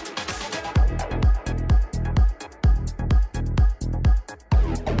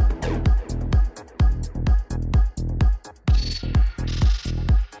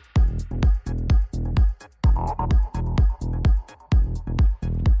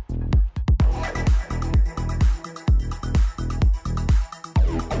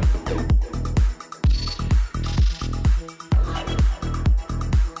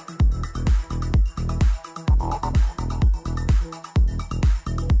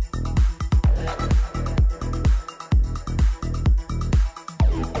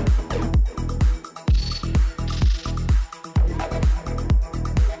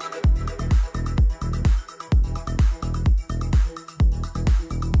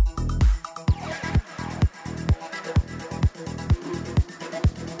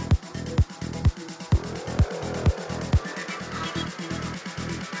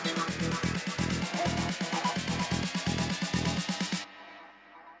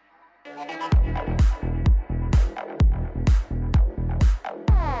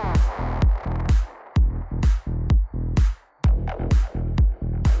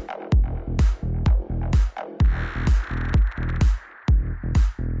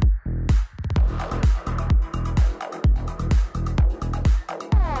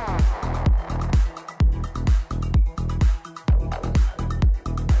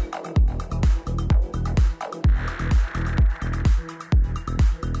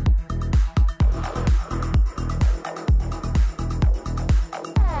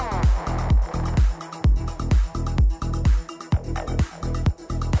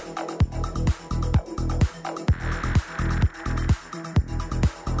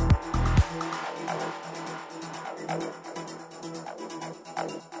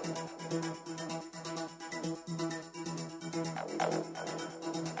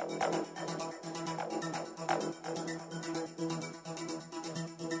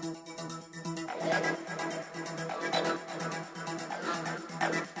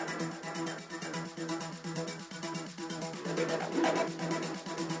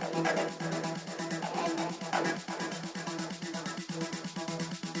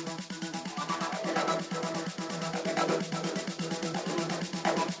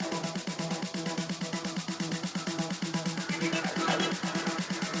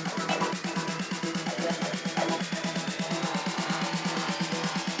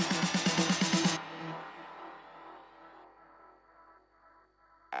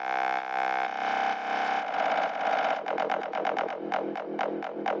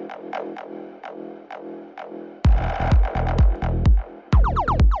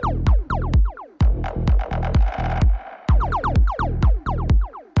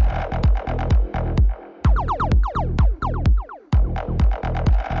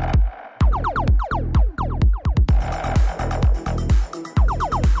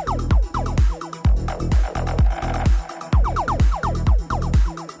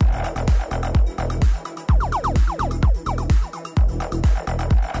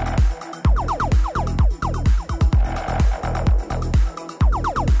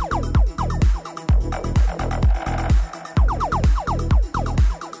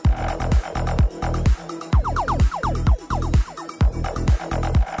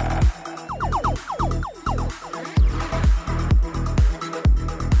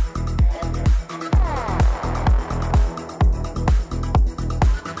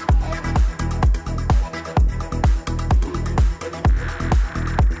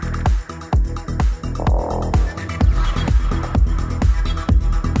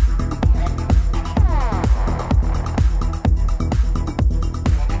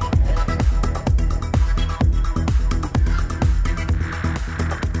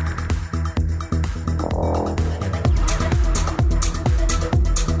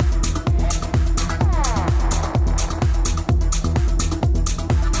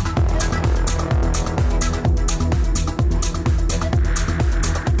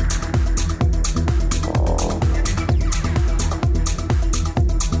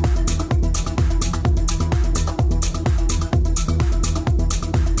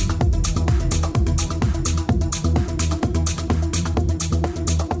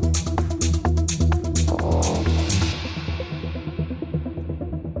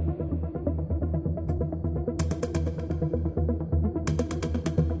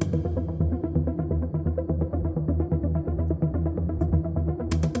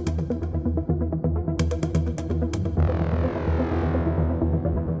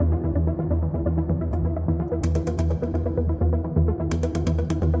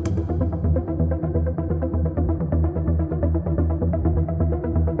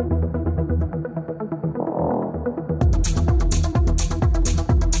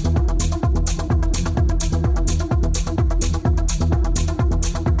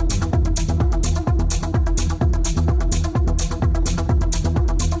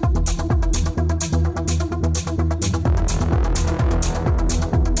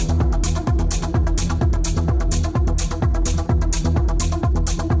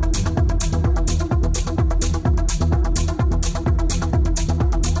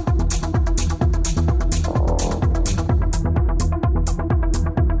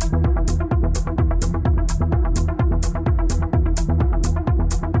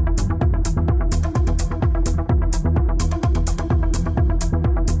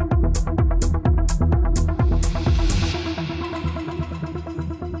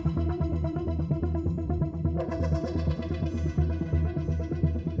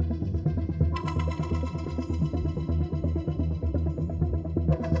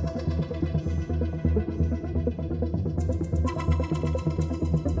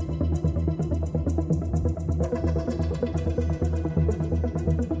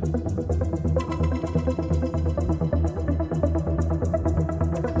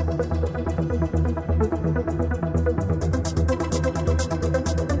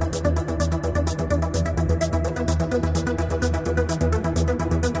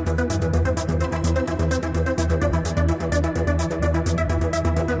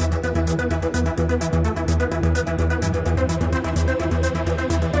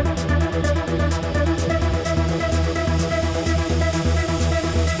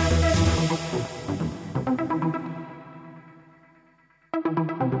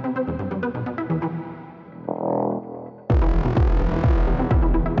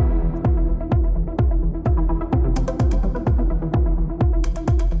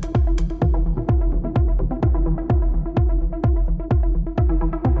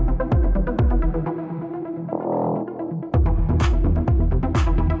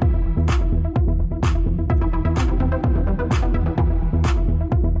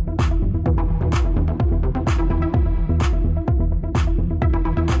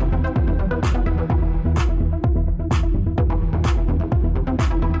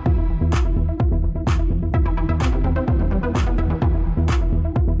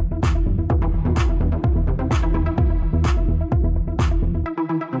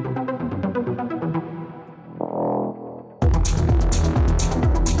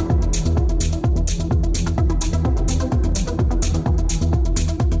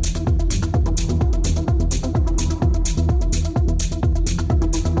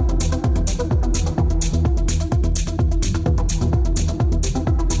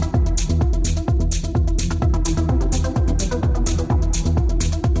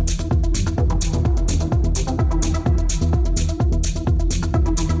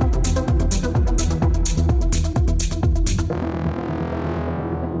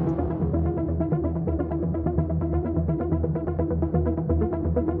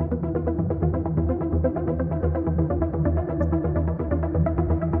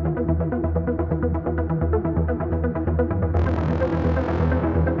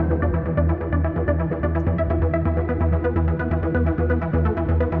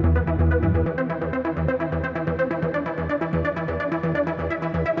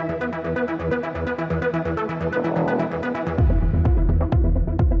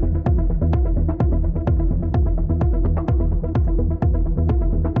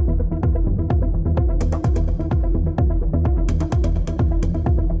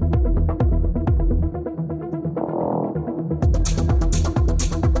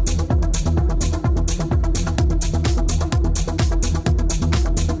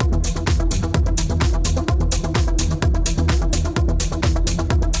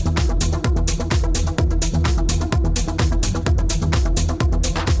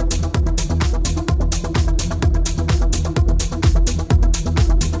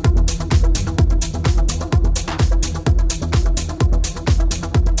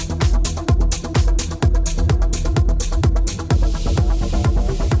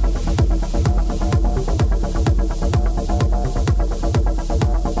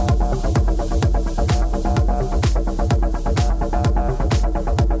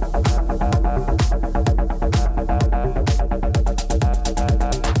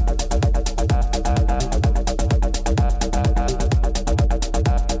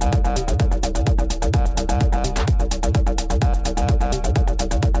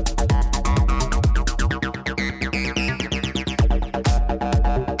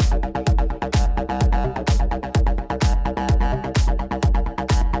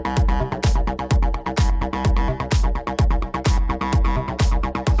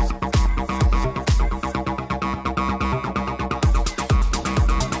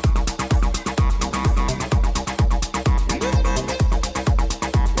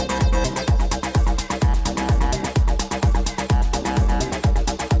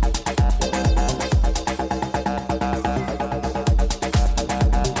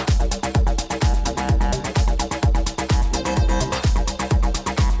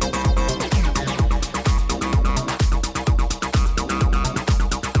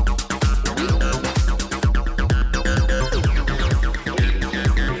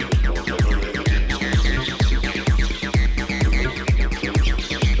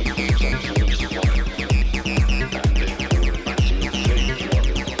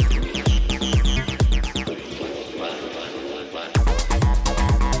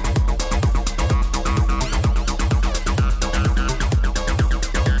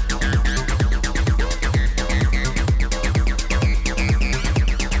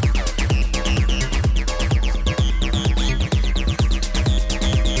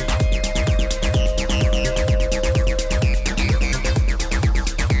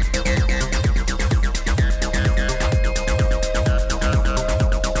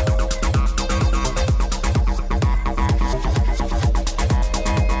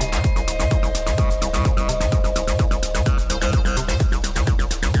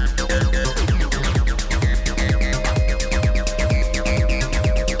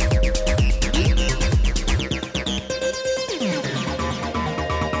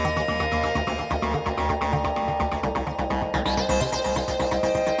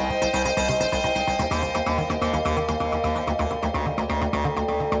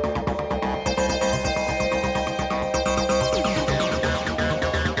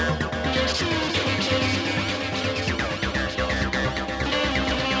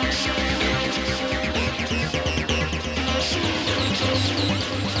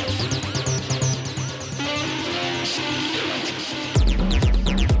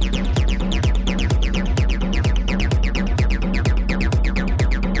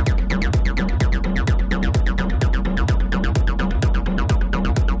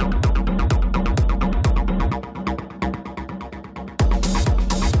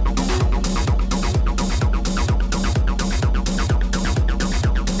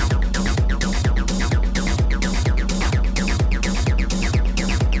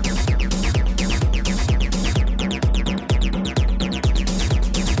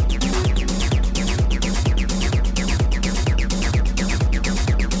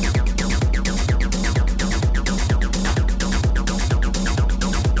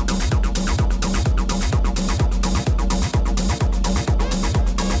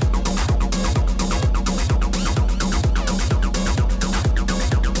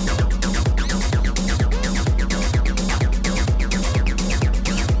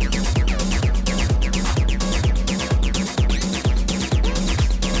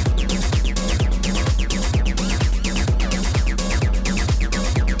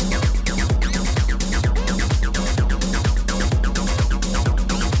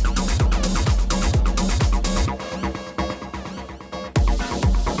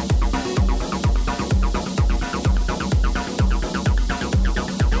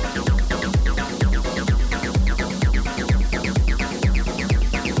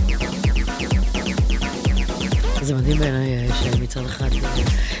 מצד אחד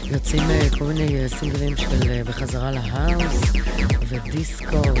יוצאים כל מיני סינגלים של בחזרה להאוס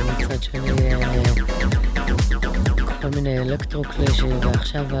ודיסקו, ומצד שני כל מיני אלקטרו-קלאשים,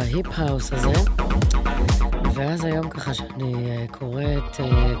 ועכשיו ההיפ-האוס הזה. ואז היום ככה שאני קוראת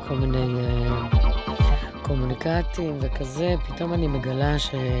כל מיני קומוניקטים וכזה, פתאום אני מגלה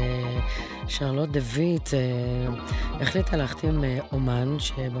ששרלוט דוויט החליטה להחתים אומן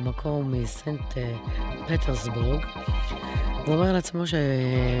שבמקור הוא מסנט פטרסבורג. הוא אומר לעצמו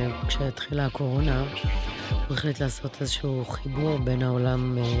שכשהתחילה הקורונה הוא החליט לעשות איזשהו חיבור בין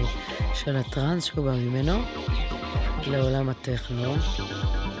העולם של הטרנס שהוא בא ממנו לעולם הטכנו.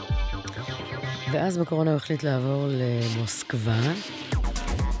 ואז בקורונה הוא החליט לעבור למוסקבה,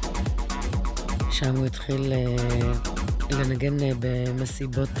 שם הוא התחיל לנגן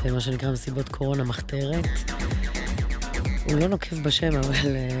במסיבות, מה שנקרא מסיבות קורונה מחתרת. הוא לא נוקב בשם,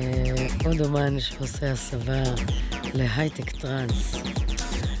 אבל עוד אומן שעושה הסבה להייטק טרנס.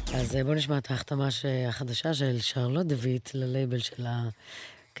 אז בואו נשמע את ההחתמה החדשה של שרלוט דוויט ללייבל של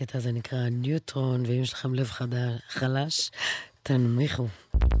הקטע הזה, נקרא ניוטרון, ואם יש לכם לב חלש, תנמיכו.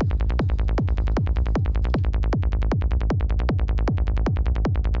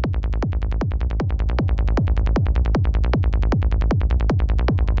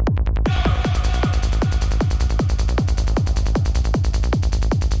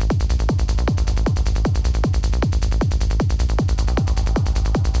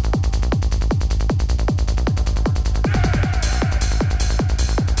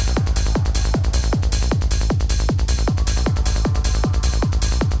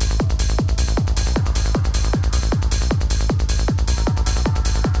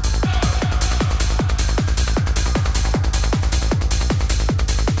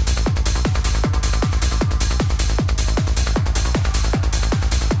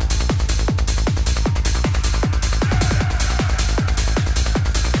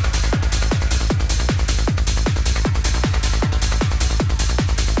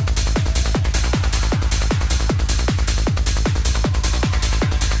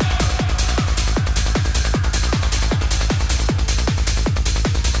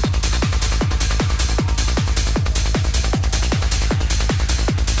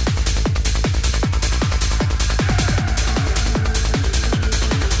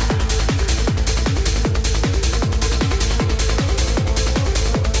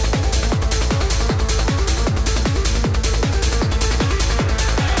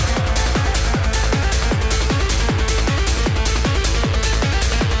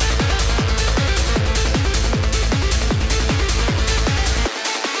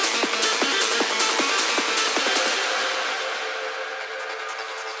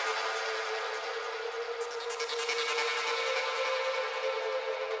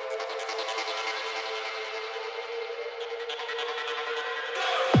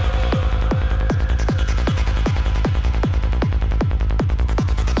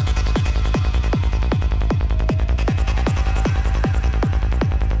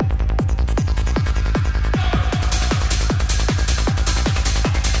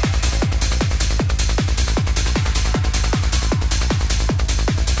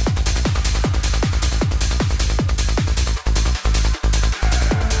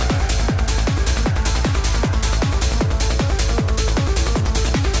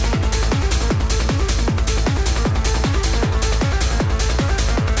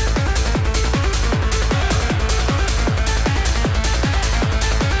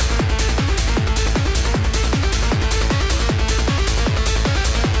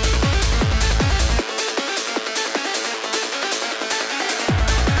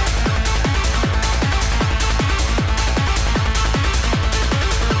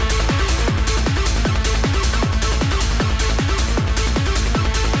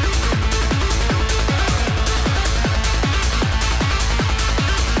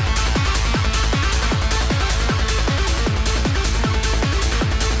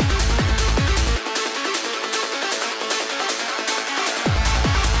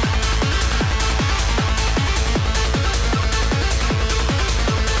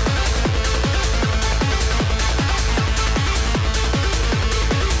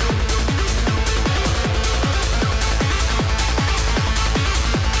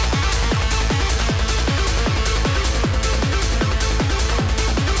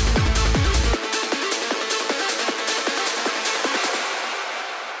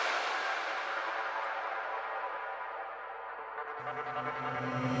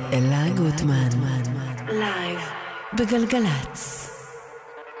 גוטמן, לייב בגלגלץ.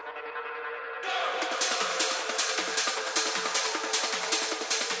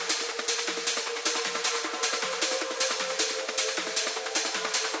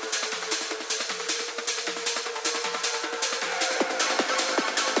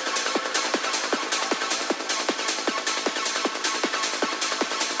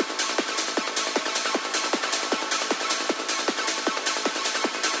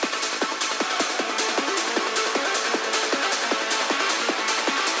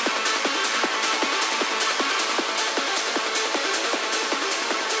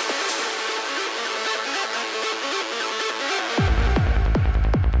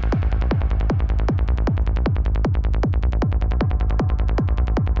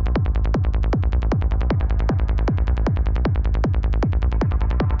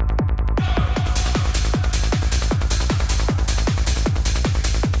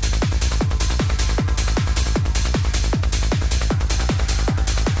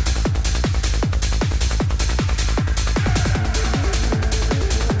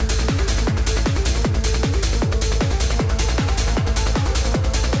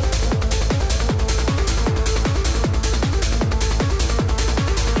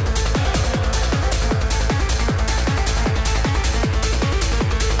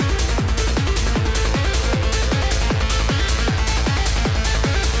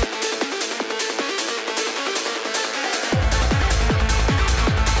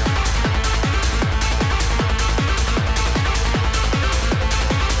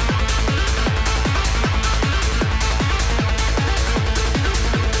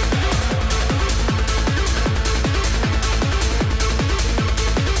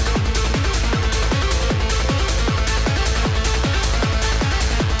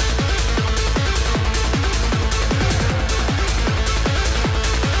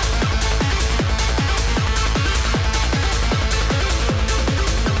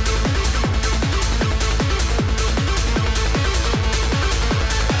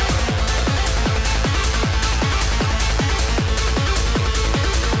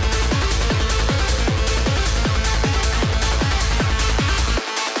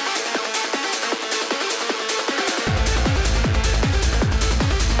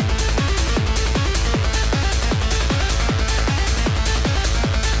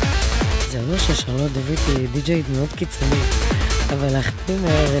 מסתבר ששרלוט דוד היא די-ג'יית מאוד קיצונית, אבל להחתים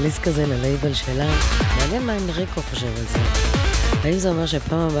רליס כזה ללייבל שלה, מעניין מה אנריקו חושב על זה. האם זה אומר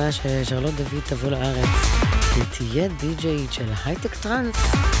שפעם הבאה ששרלוט דוד תבוא לארץ, היא תהיה די-ג'יית של הייטק טרנס?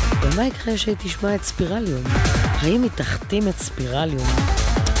 ומה יקרה שהיא תשמע את ספירליום? האם היא תחתים את ספירליום,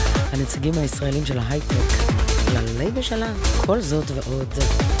 הנציגים הישראלים של ההייטק, ללייבל שלה? כל זאת ועוד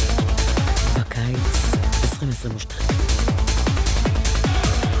בקיץ 2022.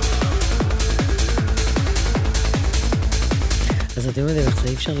 אז אתם יודעים איך זה,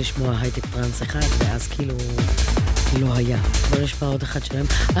 אי אפשר לשמוע הייטק טרנס אחד ואז כאילו לא היה. בוא נשמע עוד אחד שלהם.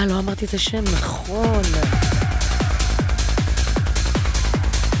 לא אמרתי את השם, נכון.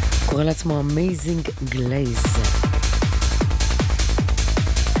 קורא לעצמו Amazing Glaze.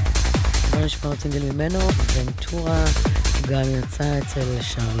 בוא נשמע עוד סינגל ממנו, ונטורה גם יצא אצל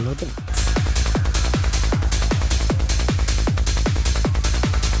שרלוט דוד.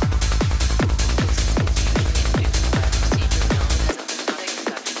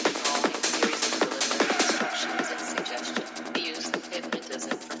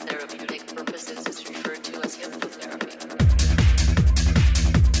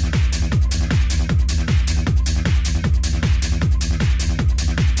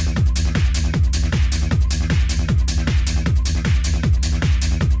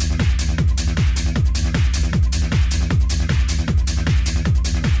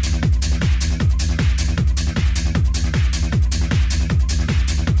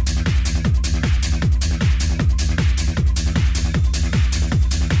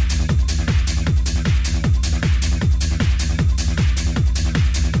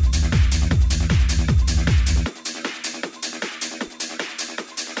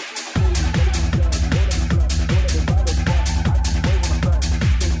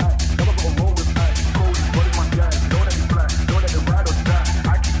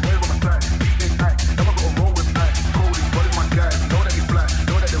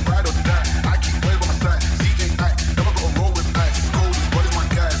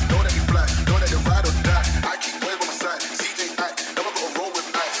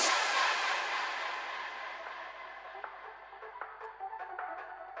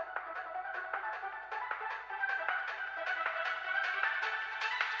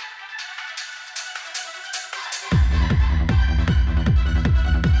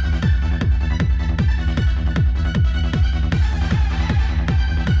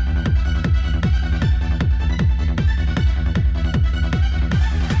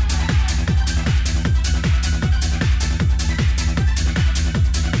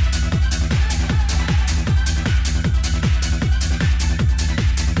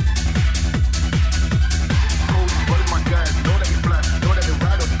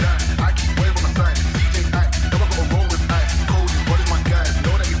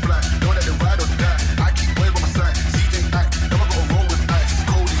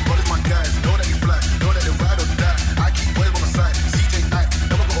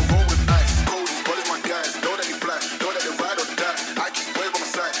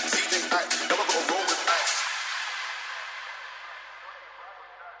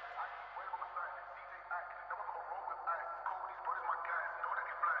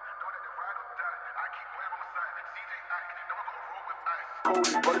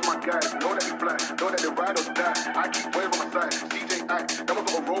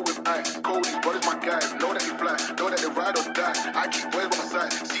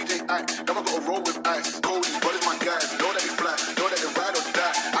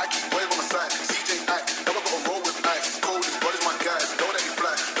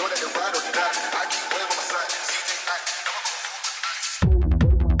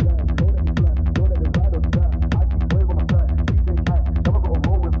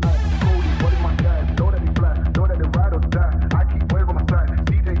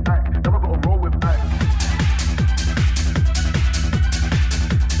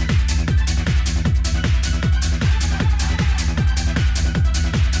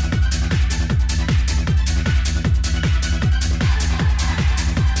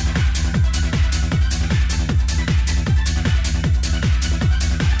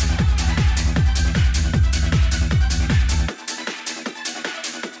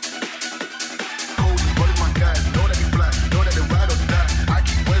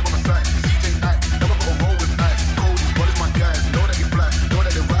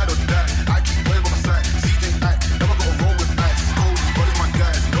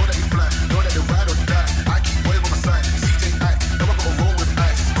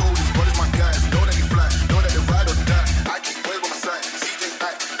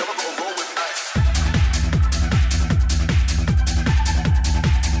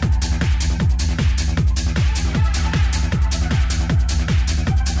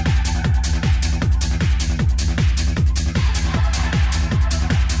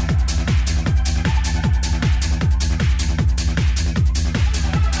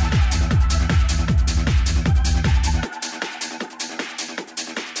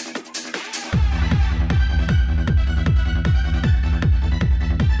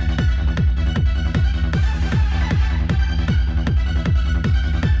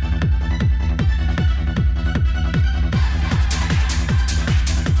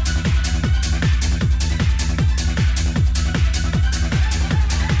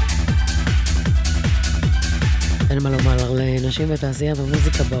 בתעשיית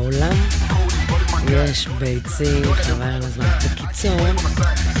המוזיקה בעולם. יש ביצים, חבל על הזמן. בקיצור,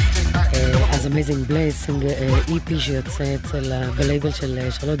 אז המגזין בלייז, EP שיוצא בלייבל של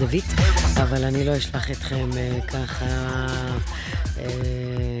שרלוט דוויט, אבל אני לא אשלח אתכם ככה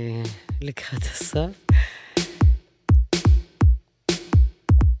לקראת הסוף.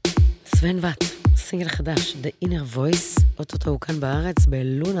 סוון וט, סינגל חדש, The Inner Voice, אוטוטו הוא כאן בארץ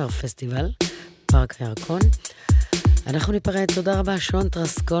בלונר פסטיבל, פארק הירקון. אנחנו ניפרד, תודה רבה שון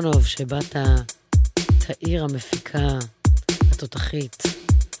טרסקונוב שבאת, תאיר המפיקה, התותחית,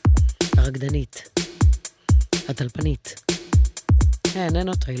 הרקדנית, הטלפנית. אין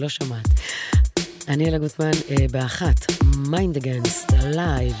אותו, היא לא שומעת. אני אלה גוטמן באחת, Mind Against,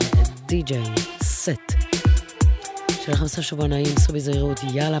 Live, DJ, Set. שלכם סוף שבוע נעים, סעו בזהירות,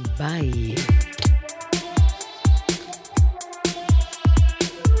 יאללה ביי.